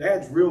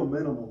 Dad's real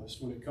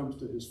minimalist when it comes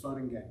to his fun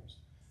and games.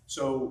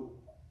 So,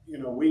 you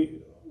know,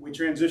 we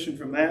transitioned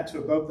from that to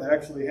a boat that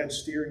actually had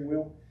steering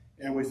wheel,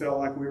 and we felt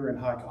like we were in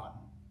high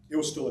cotton. It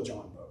was still a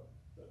John boat.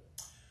 But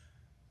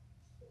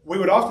we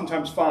would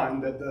oftentimes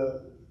find that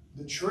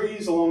the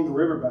trees along the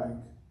riverbank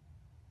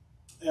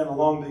and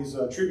along these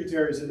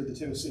tributaries into the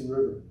Tennessee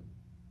River,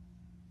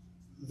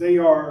 they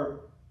are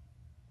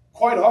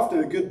quite often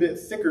a good bit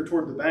thicker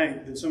toward the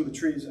bank than some of the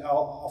trees out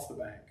off the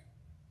bank,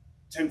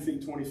 10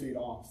 feet, 20 feet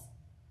off.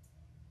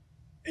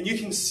 And you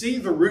can see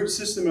the root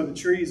system of the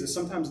trees as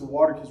sometimes the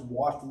water has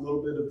washed a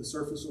little bit of the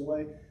surface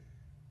away.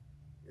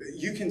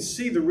 You can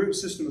see the root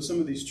system of some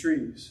of these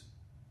trees.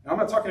 Now, I'm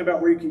not talking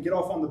about where you can get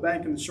off on the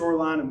bank and the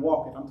shoreline and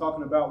walk it. I'm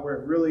talking about where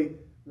it really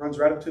runs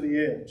right up to the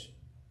edge.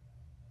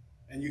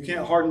 And you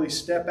can't hardly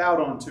step out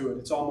onto it.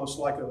 It's almost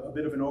like a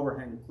bit of an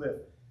overhang cliff.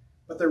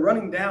 But they're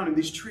running down, and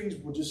these trees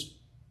will just,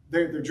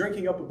 they're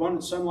drinking up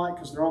abundant sunlight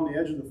because they're on the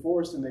edge of the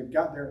forest, and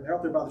they're out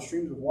there by the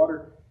streams of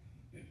water.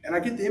 And I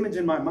get the image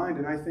in my mind,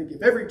 and I think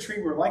if every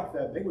tree were like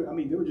that, they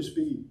would just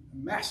be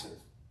massive,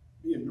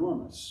 be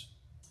enormous.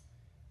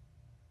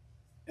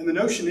 And the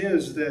notion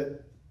is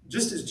that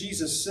just as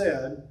Jesus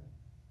said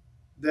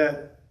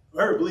that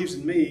whoever believes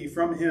in me,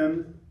 from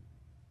him,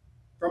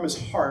 from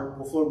his heart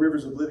will flow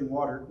rivers of living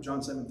water, John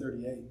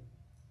 7:38.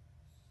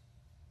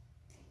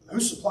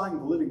 Who's supplying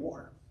the living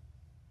water?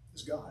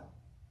 It's God.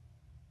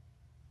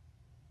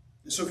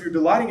 And so if you're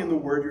delighting in the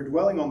word, you're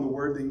dwelling on the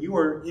word, then you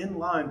are in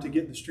line to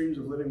get the streams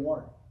of living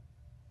water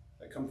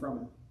that come from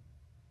it.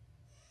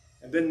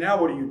 And then now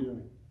what are you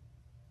doing?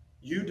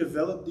 You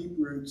develop deep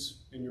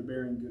roots and you're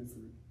bearing good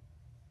fruit.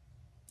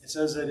 It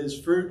says that his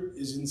fruit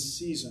is in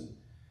season.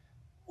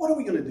 What are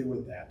we going to do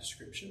with that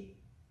description?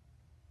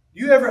 Do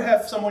you ever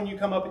have someone you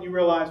come up and you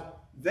realize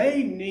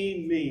they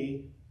need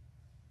me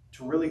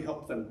to really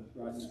help them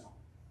right now?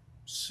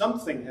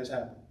 Something has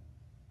happened.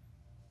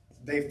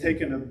 They've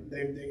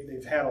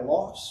had a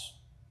loss.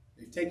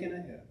 They've taken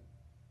a hit.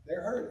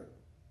 They're hurting.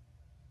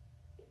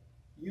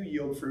 You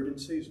yield fruit in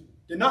season.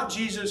 Did not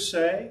Jesus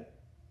say,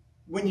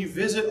 when you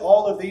visit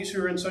all of these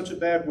who are in such a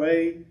bad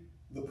way,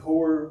 the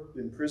poor,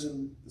 the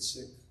imprisoned, the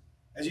sick.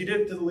 As you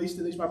did it to the least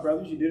of these, my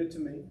brothers, you did it to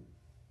me.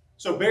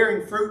 So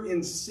bearing fruit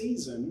in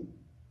season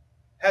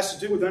has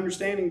to do with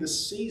understanding the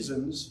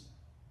seasons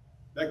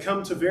that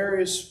come to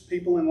various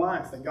people in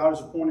life that God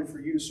has appointed for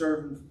you to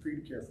serve and for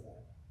you to care for.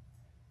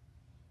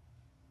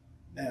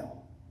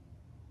 Now,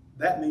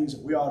 that means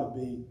that we ought to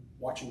be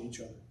watching each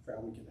other for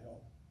how we can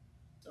help.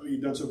 Some of you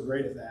have done so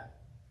great at that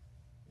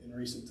in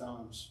recent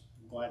times.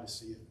 I'm glad to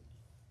see it.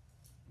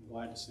 I'm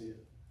glad to see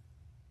it.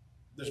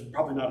 There's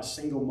probably not a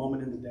single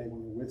moment in the day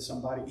when you're with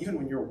somebody, even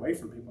when you're away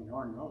from people and you're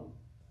on your own,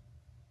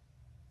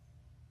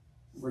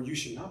 where you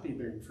should not be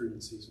bearing fruit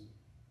in season.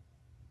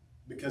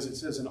 Because it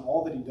says in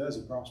all that he does,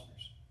 he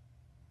prospers.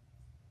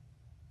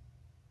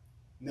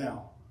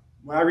 Now,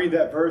 when I read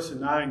that verse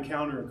and I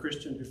encounter a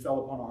Christian who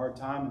fell upon a hard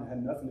time and it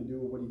had nothing to do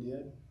with what he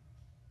did,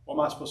 what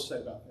am I supposed to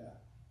say about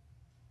that?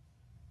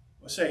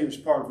 Let's say he was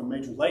part of a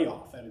major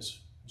layoff at his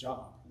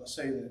job. Let's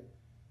say that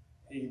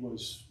he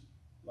was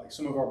like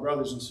some of our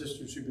brothers and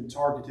sisters who've been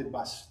targeted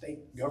by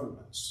state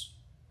governments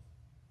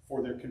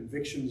for their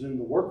convictions in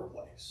the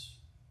workplace.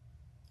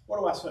 What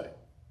do I say?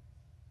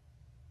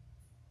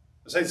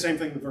 I say the same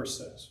thing the verse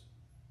says.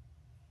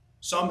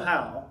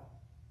 Somehow,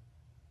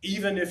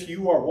 even if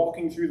you are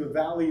walking through the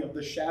valley of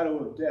the shadow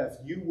of death,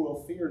 you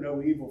will fear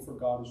no evil, for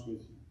God is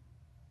with you.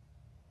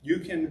 You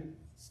can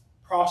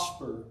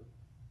prosper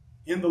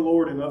in the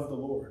Lord and of the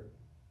Lord.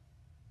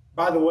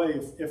 By the way,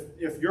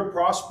 if your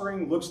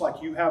prospering looks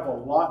like you have a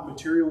lot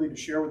materially to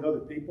share with other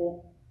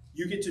people,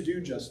 you get to do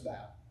just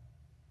that.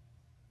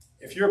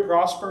 If your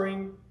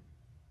prospering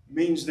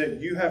means that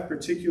you have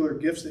particular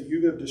gifts that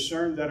you have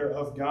discerned that are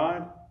of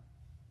God,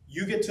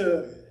 you get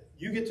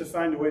to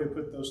find a way to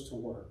put those to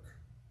work.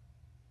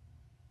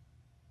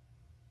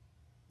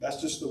 That's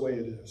just the way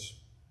it is.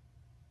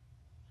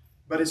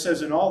 But it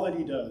says in all that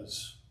he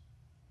does,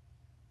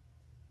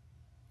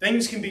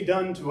 things can be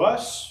done to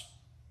us.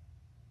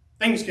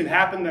 Things can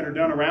happen that are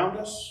done around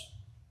us.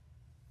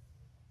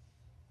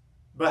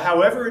 But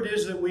however it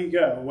is that we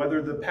go,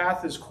 whether the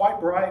path is quite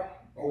bright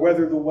or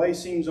whether the way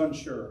seems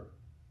unsure,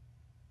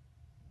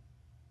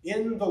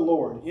 in the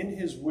Lord, in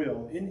his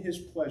will, in his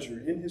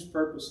pleasure, in his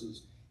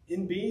purposes,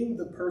 in being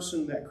the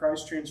person that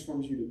Christ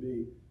transforms you to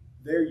be,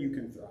 there you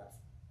can thrive.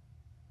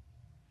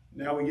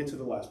 Now we get to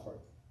the last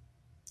part.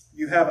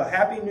 You have a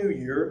happy new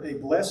year, a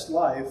blessed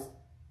life,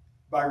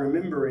 by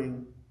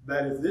remembering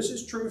that if this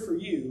is true for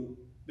you,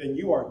 then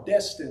you are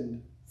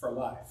destined for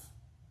life.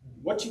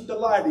 What you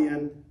delight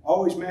in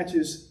always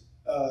matches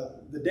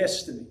the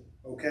destiny,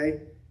 okay?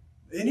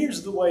 And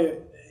here's the way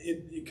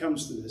it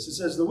comes to this. It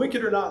says, the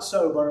wicked are not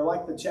so, but are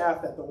like the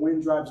chaff that the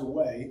wind drives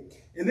away.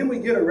 And then we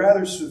get a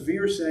rather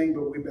severe saying,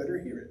 but we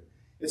better hear it.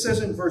 It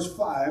says in verse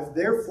 5,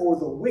 therefore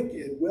the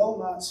wicked will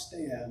not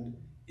stand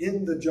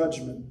in the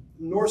judgment,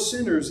 nor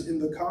sinners in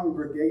the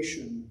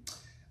congregation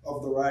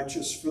of the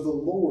righteous, for the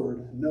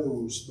Lord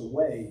knows the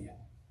way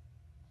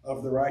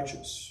of the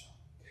righteous.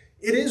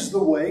 It is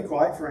the way,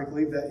 quite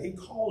frankly, that he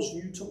calls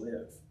you to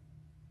live.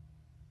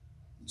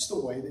 It's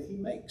the way that he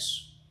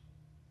makes.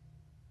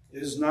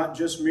 It is not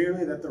just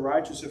merely that the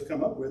righteous have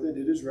come up with it,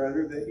 it is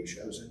rather that he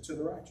shows it to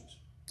the righteous.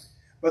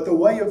 But the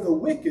way of the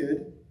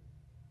wicked,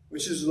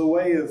 which is the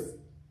way of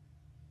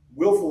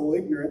willful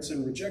ignorance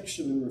and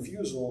rejection and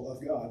refusal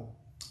of God,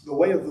 the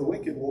way of the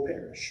wicked will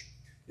perish.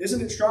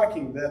 Isn't it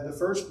striking that the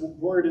first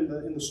word in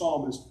the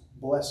psalm is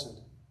blessed?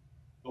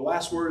 The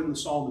last word in the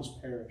psalm is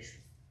perish.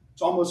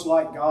 It's almost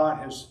like God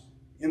has,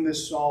 in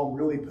this psalm,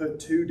 really put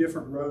two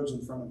different roads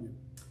in front of you.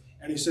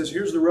 And he says,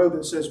 here's the road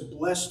that says,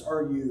 blessed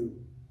are you,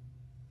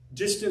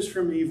 distance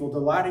from evil,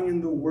 delighting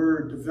in the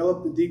word,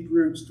 develop the deep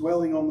roots,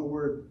 dwelling on the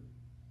word.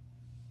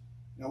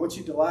 Now, what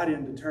you delight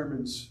in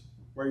determines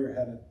where you're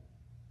headed.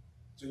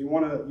 So you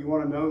want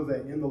to know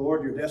that in the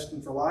Lord you're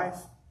destined for life?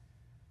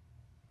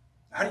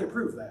 How do you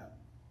prove that?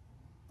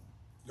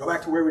 Go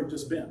back to where we've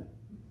just been.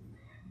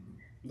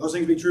 Will those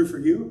things be true for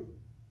you?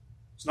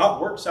 It's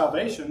not work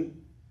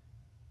salvation.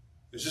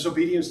 It's just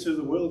obedience to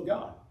the will of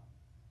God.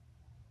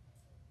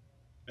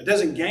 It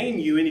doesn't gain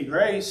you any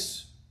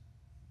grace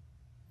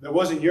that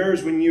wasn't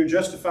yours when you were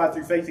justified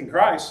through faith in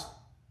Christ.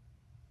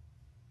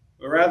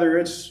 But rather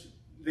it's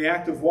the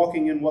act of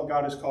walking in what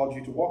God has called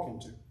you to walk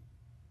into.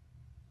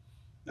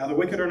 Now the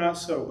wicked are not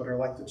so, but are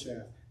like the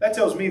chaff. That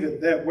tells me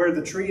that where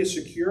the tree is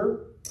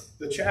secure,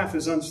 the chaff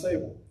is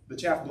unstable. The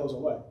chaff blows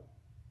away.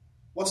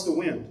 What's the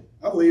wind?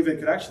 I believe it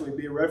could actually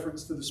be a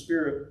reference to the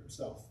Spirit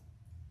Himself.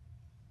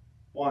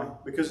 Why?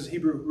 Because it's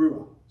Hebrew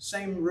ruah.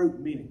 Same root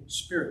meaning.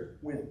 Spirit,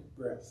 wind,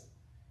 breath.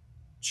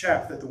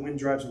 Chaff that the wind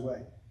drives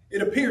away.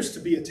 It appears to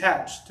be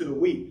attached to the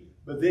wheat,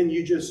 but then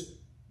you just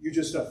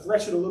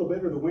thresh it a little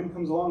bit or the wind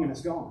comes along and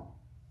it's gone.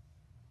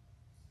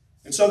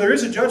 And so there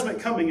is a judgment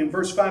coming, and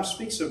verse 5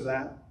 speaks of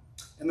that.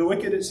 And the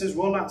wicked, it says,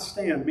 will not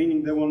stand,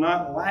 meaning they will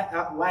not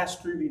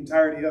last through the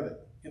entirety of it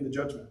in the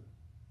judgment.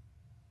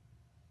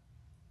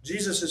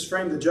 Jesus has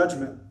framed the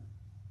judgment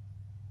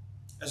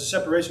as a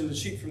separation of the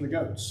sheep from the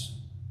goats.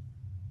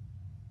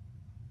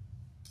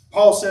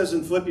 Paul says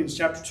in Philippians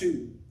chapter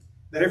 2,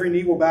 that every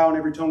knee will bow and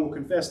every tongue will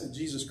confess that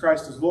Jesus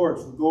Christ is Lord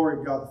for the glory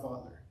of God the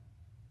Father.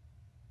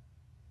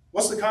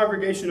 What's the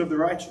congregation of the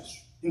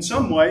righteous? In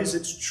some ways,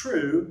 it's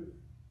true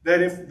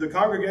that if the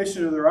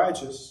congregation of the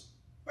righteous,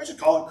 I should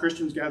call it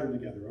Christians gathered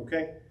together,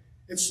 okay?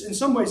 In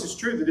some ways, it's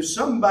true that if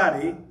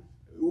somebody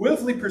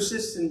willfully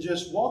persists in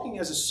just walking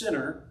as a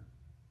sinner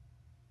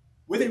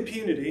with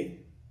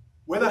impunity,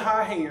 with a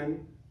high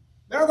hand,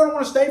 they're not going to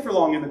want to stay for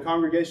long in the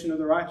congregation of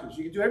the righteous.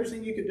 You can do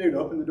everything you can do to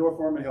open the door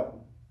for them and help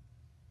them.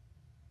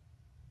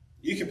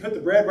 You can put the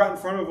bread right in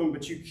front of them,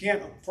 but you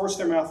can't force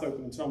their mouth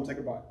open and tell them to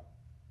take a bite.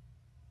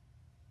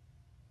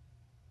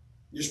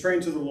 You're just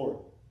praying to the Lord.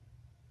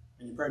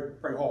 And you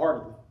pray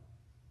wholeheartedly.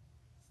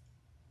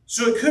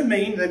 So it could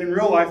mean that in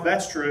real life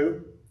that's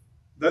true.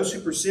 Those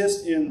who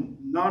persist in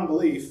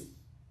non-belief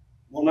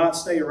will not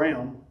stay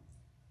around.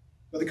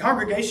 But the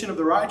congregation of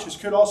the righteous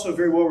could also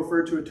very well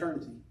refer to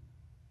eternity.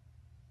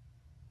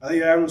 I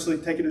think I honestly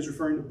take it as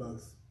referring to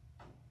both.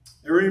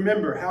 And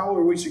remember, how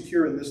are we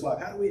secure in this life?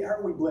 How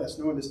are we blessed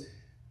knowing this?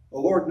 The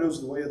Lord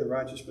knows the way of the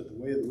righteous, but the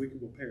way of the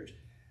wicked will perish.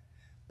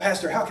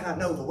 Pastor, how can I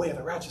know the way of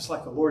the righteous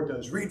like the Lord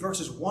does? Read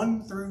verses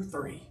 1 through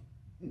 3.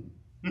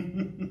 How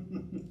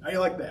do you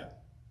like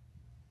that?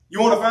 You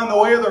want to find the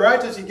way of the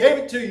righteous? He gave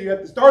it to you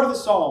at the start of the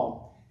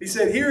psalm. He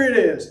said, here it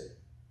is.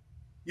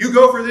 You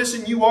go for this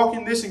and you walk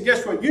in this, and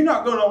guess what? You're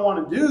not going to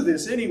want to do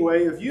this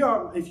anyway if you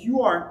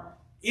aren't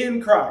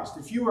in Christ.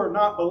 If you are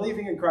not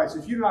believing in Christ,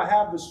 if you do not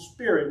have the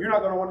Spirit, you're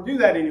not going to want to do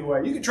that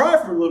anyway. You can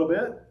try for a little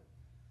bit.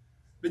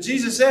 But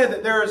Jesus said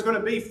that there is going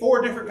to be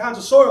 4 different kinds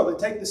of soil that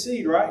take the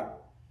seed, right?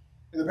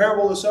 In the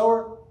parable of the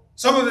sower.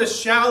 Some of it's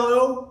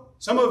shallow.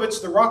 Some of it's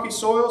the rocky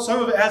soil.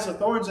 Some of it has the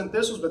thorns and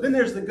thistles. But then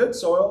there's the good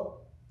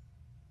soil.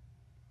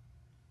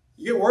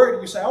 You get worried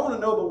and you say, I want to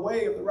know the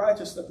way of the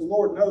righteous that the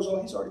Lord knows.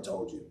 Oh, He's already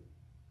told you.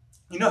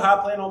 You know how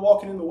I plan on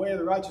walking in the way of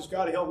the righteous?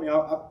 God, help me. I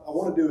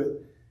want to do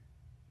it.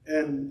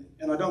 And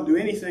I don't do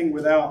anything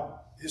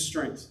without His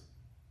strength.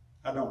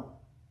 I don't.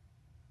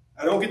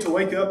 I don't get to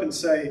wake up and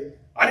say,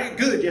 I did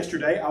good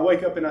yesterday. I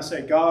wake up and I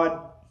say,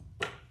 God,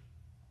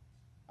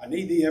 I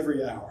need Thee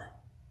every hour.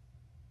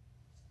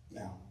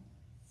 Now,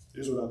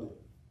 here's what I do.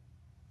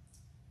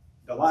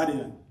 Delight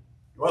in,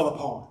 dwell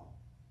upon,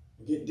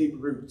 and get deep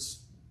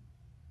roots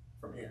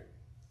from here.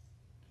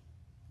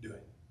 Do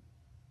it.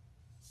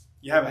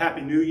 You have a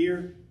Happy New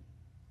Year.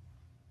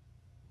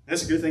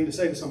 That's a good thing to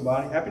say to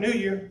somebody. Happy New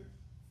Year.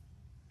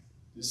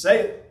 Just say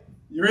it.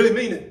 You really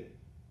mean it.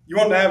 You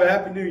want to have a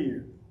Happy New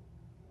Year.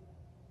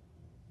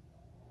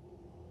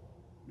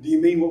 Do you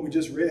mean what we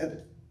just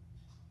read?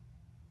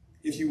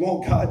 If you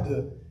want God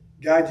to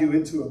guide you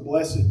into a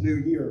blessed new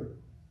year,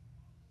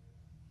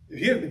 if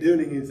you haven't been doing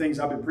any of the things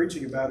I've been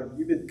preaching about, or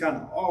you've been kind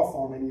of off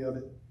on any of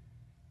it,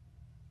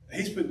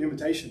 He's put an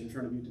invitation in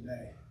front of you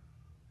today.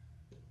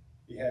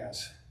 He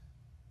has.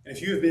 And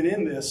if you have been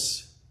in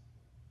this,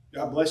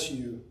 God bless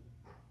you.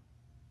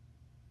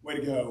 Way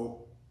to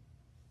go.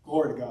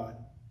 Glory to God.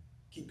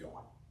 Keep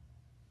going.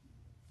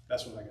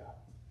 That's what I got.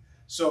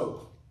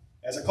 So,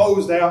 as I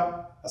closed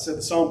out, I said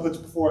the psalm puts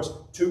before us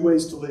 2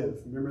 ways to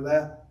live. Remember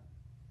that?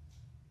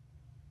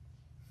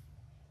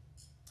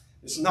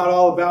 It's not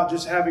all about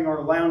just having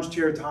our lounge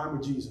chair time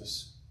with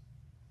Jesus.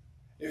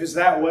 If it's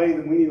that way,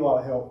 then we need a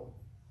lot of help.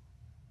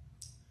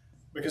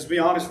 Because to be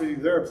honest with you,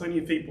 there are plenty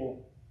of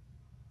people,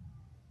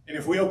 and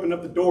if we opened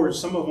up the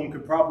doors, some of them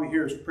could probably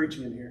hear us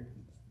preaching in here.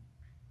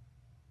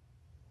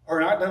 Are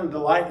not going to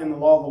delight in the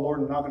law of the Lord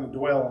and not going to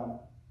dwell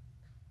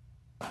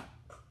on it.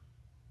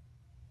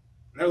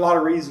 There are a lot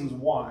of reasons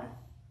why.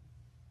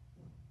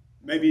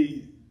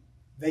 Maybe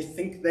they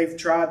think they've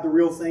tried the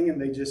real thing and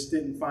they just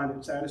didn't find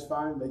it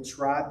satisfying. They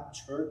tried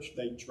church.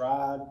 They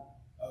tried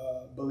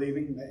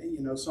believing.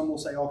 Some will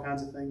say all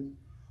kinds of things.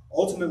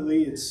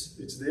 Ultimately,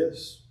 it's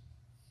this.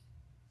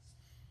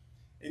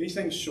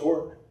 Anything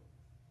short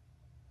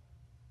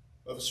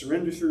of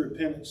surrender through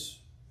repentance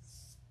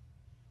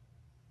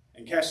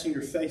and casting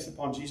your faith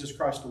upon Jesus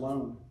Christ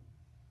alone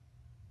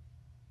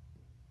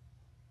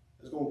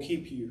is going to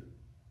keep you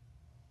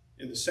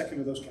in the second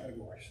of those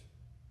categories,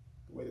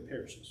 the way that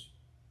perishes.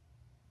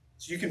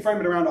 So you can frame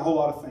it around a whole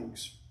lot of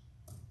things.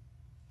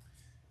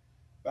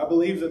 But I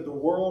believe that the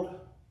world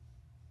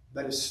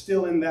that is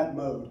still in that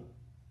mode,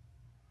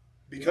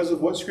 because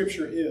of what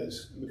Scripture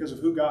is and because of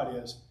who God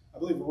is, I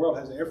believe the world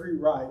has every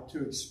right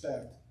to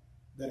expect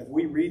that if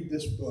we read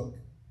this book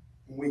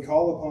and we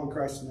call upon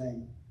Christ's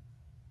name,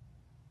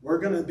 we're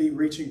going to be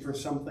reaching for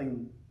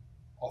something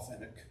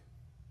authentic.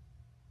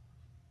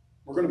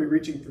 We're going to be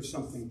reaching for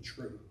something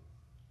true.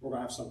 We're going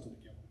to have something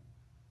to give them.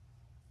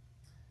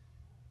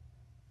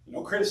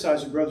 Don't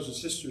criticize your brothers and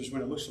sisters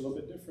when it looks a little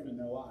bit different in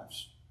their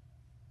lives.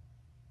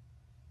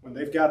 When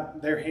they've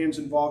got their hands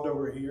involved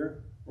over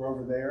here, or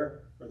over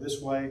there, or this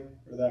way,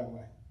 or that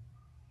way.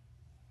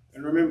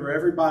 And remember,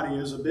 everybody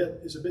is a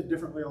bit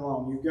differently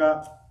along. You've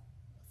got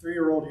a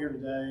 3-year-old here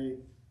today.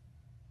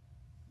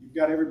 You've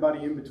got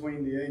everybody in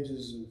between the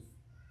ages of,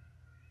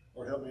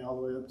 Lord help me, all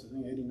the way up to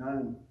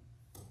 89,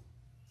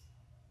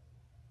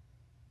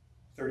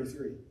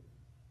 33.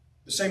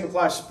 The same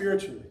applies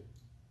spiritually.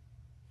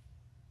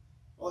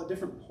 all at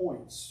different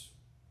points.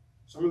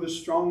 Some are the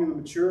strong and the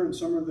mature, and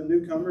some are the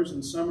newcomers,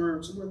 and some are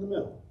in the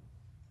middle.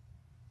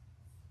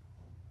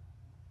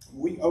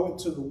 We owe it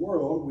to the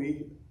world.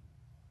 We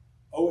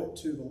owe it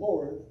to the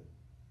Lord.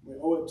 We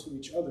owe it to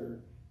each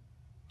other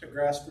to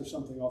grasp for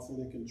something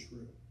authentic and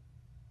true.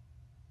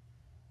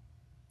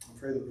 I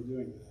pray that we're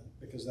doing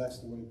that, because that's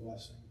the way of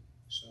blessing.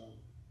 So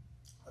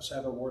let's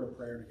have a word of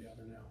prayer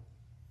together now.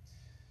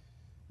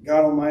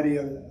 God Almighty,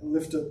 I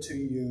lift up to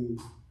you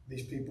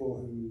these people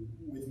who,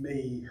 with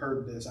me,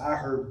 heard this. I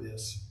heard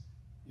this.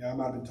 I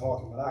might have been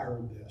talking, but I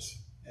heard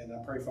this. And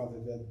I pray, Father,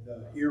 that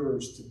the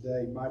hearers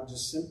today might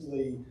just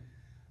simply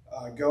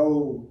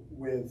go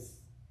with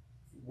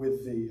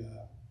the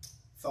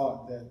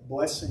thought that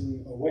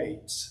blessing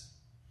awaits.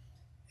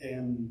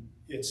 And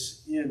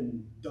it's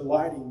in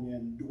delighting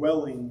and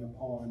dwelling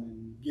upon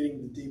and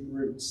getting the deep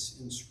roots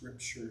in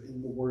Scripture,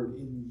 in the Word,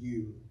 in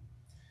you.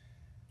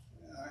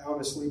 I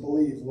honestly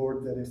believe,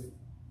 Lord, that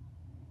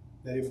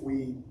if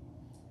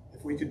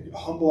we could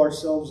humble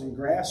ourselves and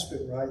grasp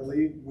it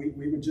rightly,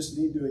 we would just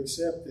need to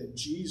accept that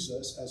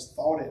Jesus has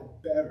thought it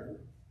better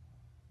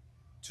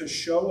to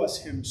show us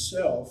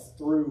himself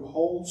through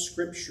whole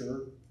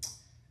Scripture,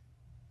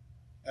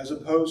 as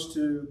opposed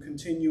to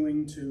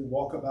continuing to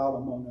walk about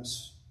among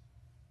us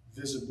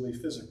visibly,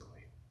 physically.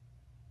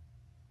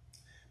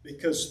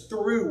 Because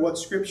through what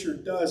Scripture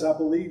does, I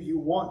believe you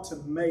want to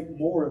make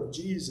more of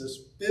Jesus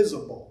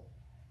visible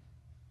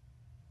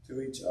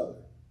to each other.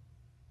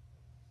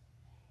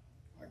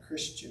 My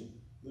Christian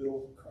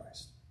little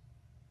Christ.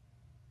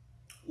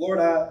 Lord,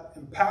 I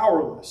am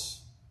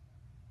powerless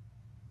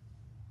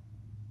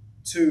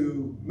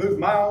to move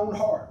my own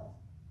heart.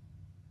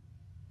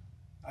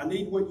 I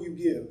need what you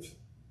give.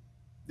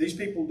 These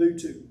people do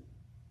too.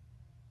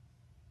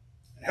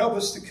 And help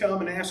us to come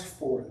and ask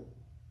for it.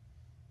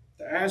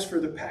 To ask for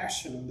the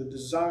passion and the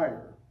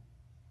desire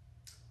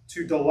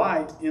to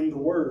delight in the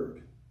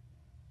Word.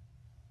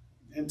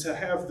 And to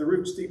have the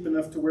roots deep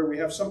enough to where we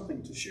have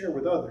something to share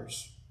with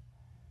others.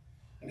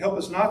 And help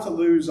us not to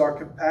lose our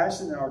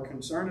compassion, our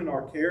concern, and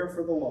our care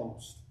for the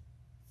lost.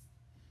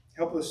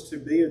 Help us to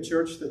be a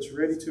church that's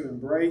ready to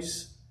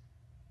embrace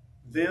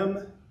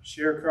them,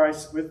 share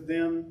Christ with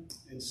them,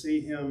 and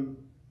see him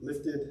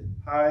lifted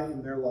high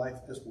in their life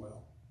as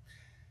well.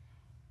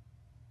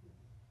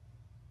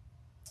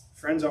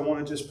 Friends, I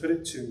want to just put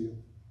it to you.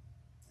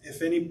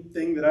 If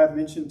anything that I've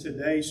mentioned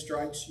today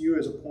strikes you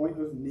as a point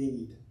of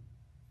need,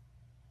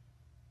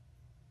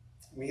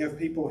 we have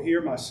people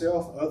here,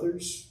 myself,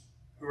 others,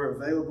 who are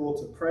available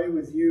to pray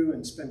with you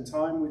and spend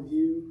time with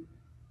you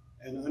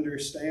and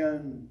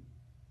understand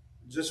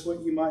just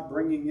what you might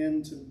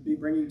be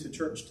bringing to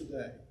church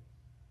today.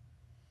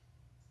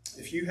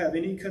 If you have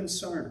any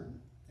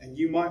concern and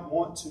you might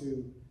want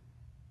to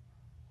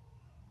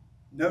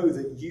know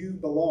that you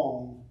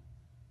belong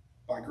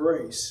by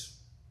grace,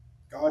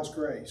 God's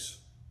grace,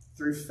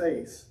 through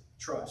faith,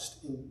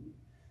 trust in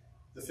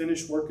the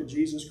finished work of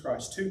Jesus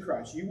Christ, to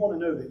Christ. You want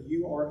to know that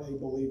you are a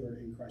believer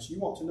in Christ. You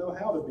want to know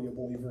how to be a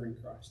believer in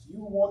Christ.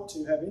 You want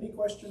to have any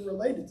question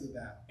related to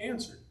that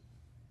answered.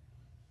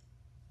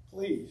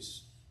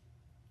 Please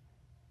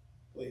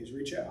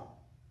reach out.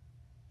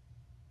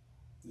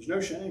 There's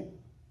no shame.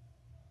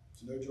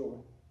 There's no joy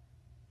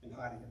in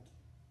hiding it.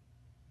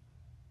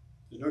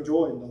 There's no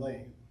joy in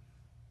delaying.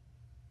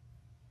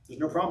 There's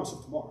no promise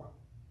of tomorrow.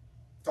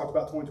 We talked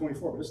about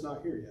 2024, but it's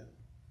not here yet.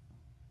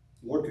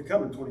 The Lord could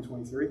come in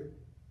 2023.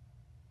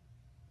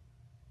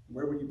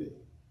 Where would you be?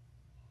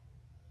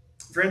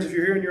 Friends, if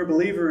you're here and you're a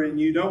believer and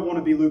you don't want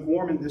to be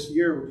lukewarm in this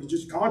year, would you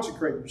just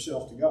consecrate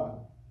yourself to God?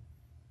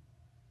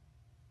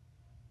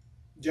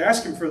 Would you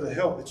ask him for the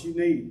help that you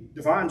need,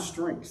 divine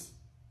strength,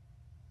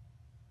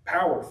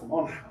 power from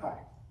on high,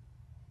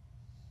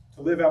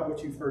 to live out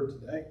what you've heard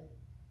today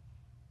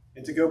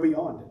and to go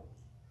beyond it,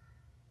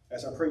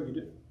 as I pray you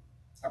do.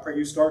 I pray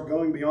you start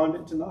going beyond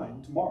it tonight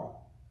and tomorrow,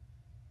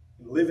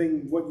 and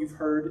living what you've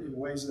heard in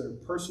ways that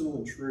are personal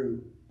and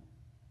true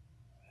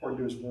according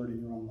to his word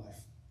in your own life.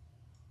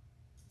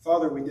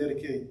 Father, we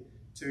dedicate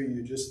to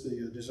you just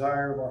the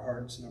desire of our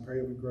hearts, and I pray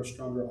that we grow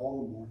stronger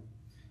all the more.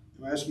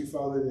 And I ask you,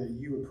 Father, that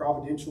you would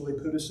providentially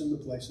put us in the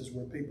places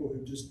where people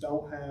who just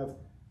don't have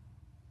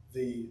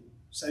the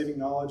saving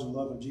knowledge and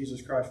love of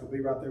Jesus Christ will be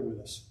right there with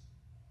us.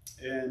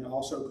 And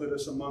also put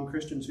us among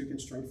Christians who can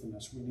strengthen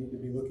us. We need to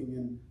be looking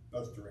in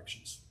both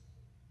directions.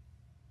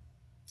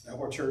 Help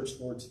our church,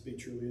 Lord, to be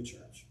truly a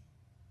church.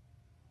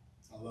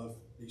 I love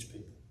these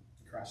people.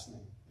 In Christ's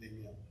name,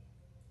 amen.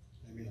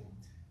 Amen.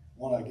 I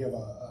want to give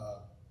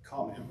a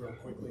comment real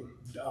quickly.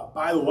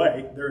 By the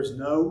way, there is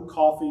no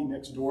coffee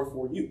next door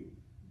for you.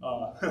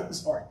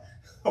 Sorry.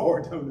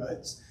 Or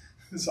donuts.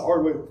 It's a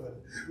hard way to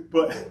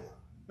put it.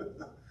 But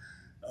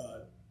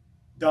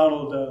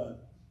Donald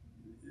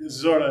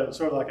is sort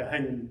of like a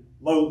hanging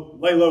low,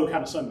 lay low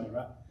kind of Sunday,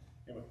 right?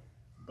 Anyway,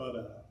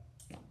 but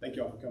thank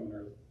you all for coming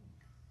early.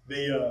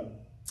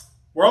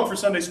 We're on for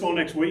Sunday school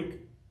next week.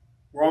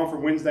 We're on for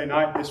Wednesday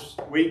night this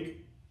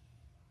week,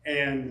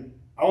 and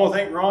I want to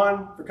thank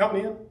Ron for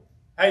coming in.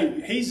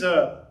 Hey, he's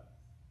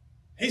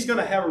He's going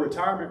to have a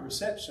retirement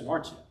reception,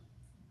 aren't you?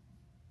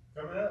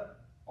 Coming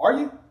up. Are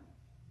you?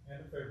 End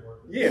of February.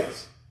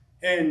 Yes.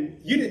 And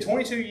you did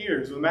 22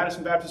 years with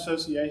Madison Baptist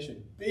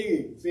Association.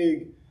 Big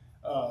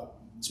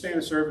span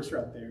of service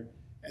right there.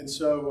 And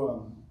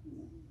so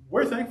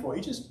we're thankful.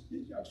 Y'all just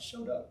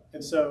showed up.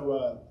 And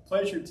so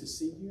pleasure to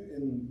see you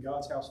in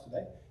God's house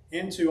today.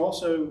 And to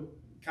also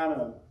kind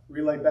of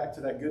relay back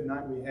to that good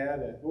night we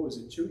had at, what was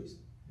it, Chewy's?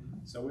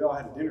 So we all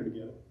had a dinner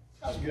together.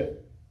 That was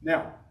good.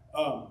 Now,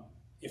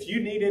 if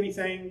you need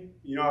anything,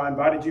 I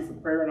invited you for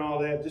prayer and all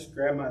that, just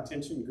grab my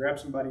attention, grab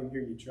somebody in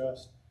here you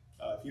trust.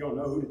 If you don't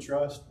know who to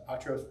trust, I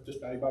trust just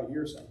about anybody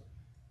here, so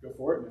go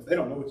for it. And if they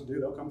don't know what to do,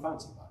 they'll come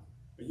find somebody.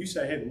 But you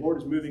say, hey, the Lord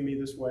is moving me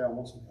this way, I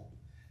want some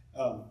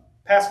help.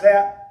 Past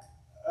that,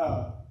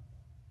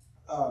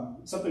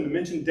 something to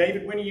mention.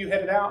 David, when are you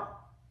headed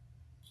out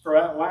for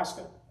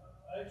Alaska?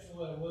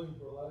 Actually, I'm leaving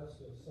for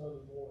Alaska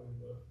Sunday morning,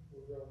 but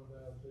we're going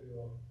down to,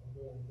 I'm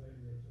going to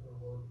Media to her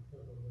work at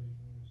Cocoa Beach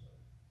Wednesday.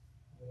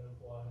 Then I'm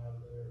flying out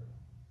of there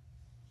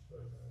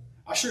straight down.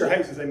 I sure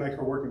hate that they make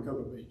her work in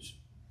Cocoa Beach.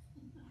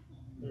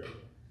 There.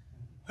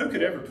 Who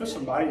could ever put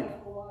somebody in?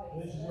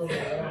 This is really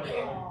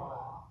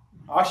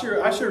I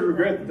sure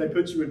regret that they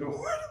put you in the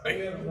water. we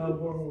haven't known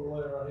where we were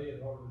laying our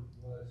head hardly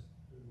the last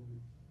 2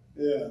 weeks.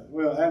 Yeah,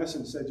 well,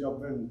 Addison said y'all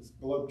been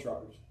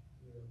Globetrotters.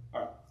 Yeah.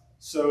 All right.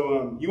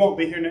 So you won't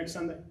be here next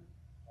Sunday?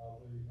 I'll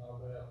be out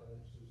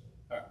next Tuesday.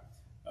 All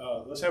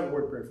right. Let's have a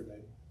word of prayer for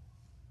David.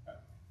 All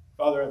right.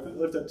 Father, I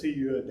lift up to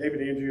you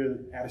David, Andrea,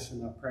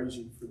 Addison. I praise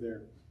you for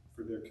their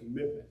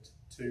commitment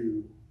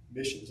to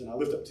missions. And I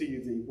lift up to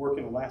you the work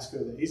in Alaska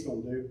that he's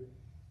going to do.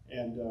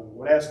 And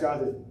would ask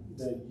God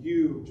that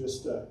you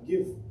just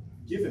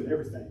give him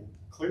everything.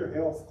 Clear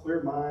health,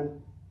 clear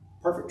mind,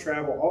 perfect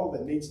travel, all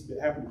that needs to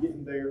happen to get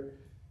him there.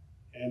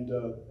 And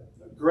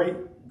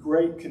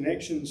great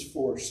connections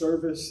for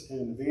service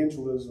and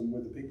evangelism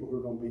with the people who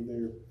are going to be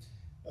there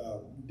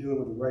dealing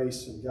with the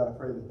race. And God, I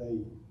pray that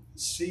they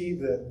see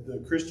that the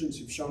Christians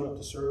who've shown up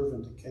to serve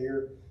and to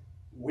care,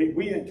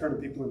 we ain't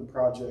turning people into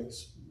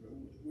projects.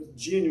 We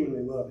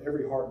genuinely love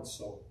every heart and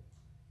soul.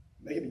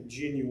 Make it be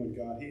genuine,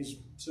 God. He's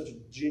such a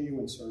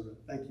genuine servant.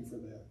 Thank you for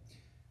that.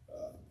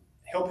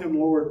 Help him,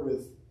 Lord,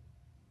 with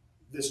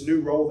this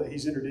new role that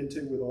he's entered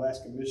into with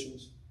Alaska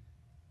Missions,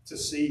 to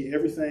see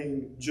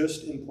everything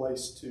just in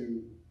place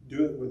to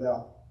do it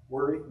without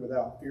worry,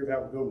 without fear of how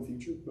it will go in the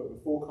future, but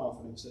with full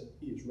confidence that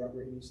he is right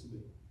where he needs to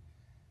be.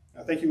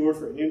 I thank you, Lord,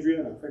 for Andrea,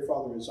 and I pray,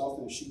 Father, as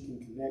often as she can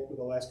connect with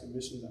Alaska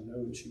Missions, I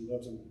know that she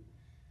loves them and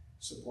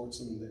supports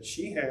them, and that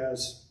she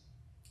has,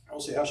 I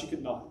don't say how she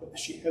could not, but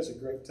she has a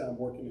great time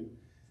working in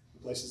the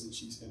places that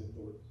she's headed,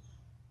 Lord.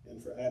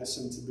 And for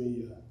Addison to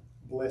be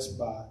blessed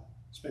by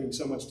spending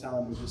so much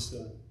time with this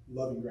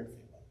loving, great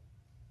family.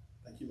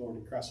 Thank you, Lord.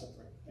 In Christ I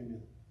pray.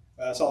 Amen.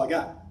 That's all I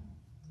got.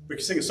 We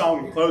can sing a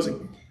song in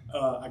closing,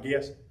 I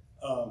guess.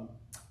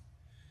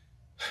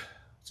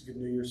 It's a good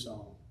New Year's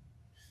song.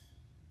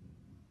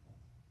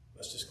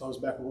 Let's just close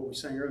back with what we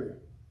sang earlier.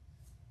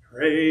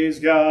 Praise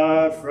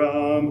God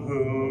from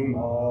whom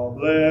all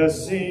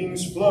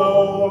blessings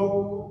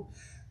flow.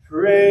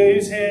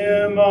 Praise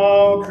him,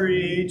 all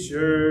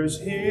creatures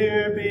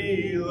here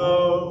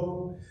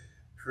below.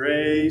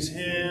 Praise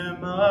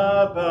him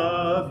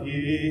above,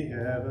 ye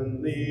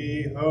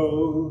heavenly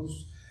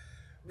hosts.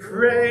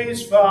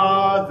 Praise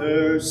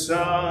Father,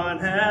 Son,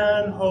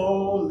 and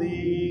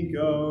Holy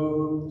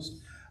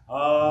Ghost.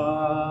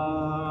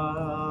 Amen.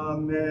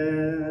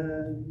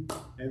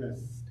 Amen.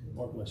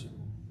 Lord bless you.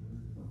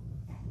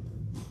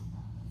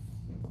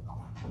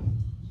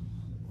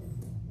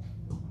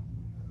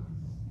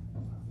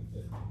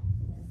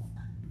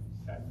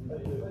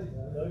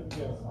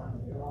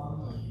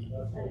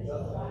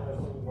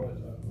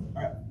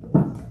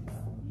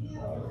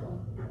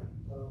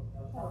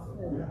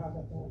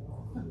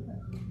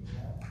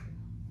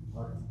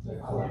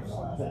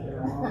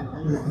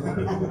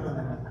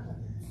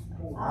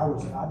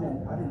 I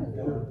didn't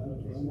go to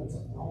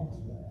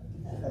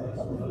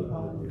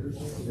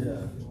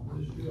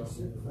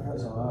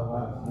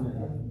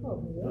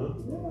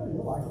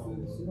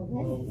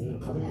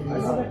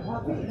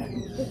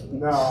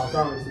No, I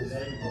promise you.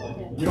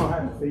 You don't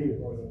have to feed it.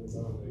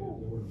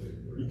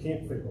 You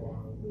can't feed it.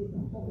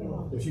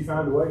 If you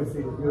find a way to feed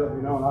it, you let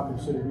me know, and I'll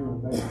consider you an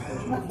amazing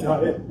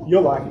person.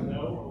 You'll like it.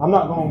 I'm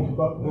not going to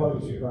blow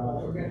the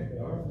surprise.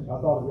 I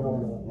thought of y'all.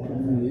 Happy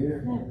New Year.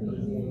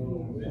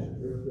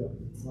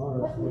 All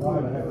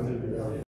right.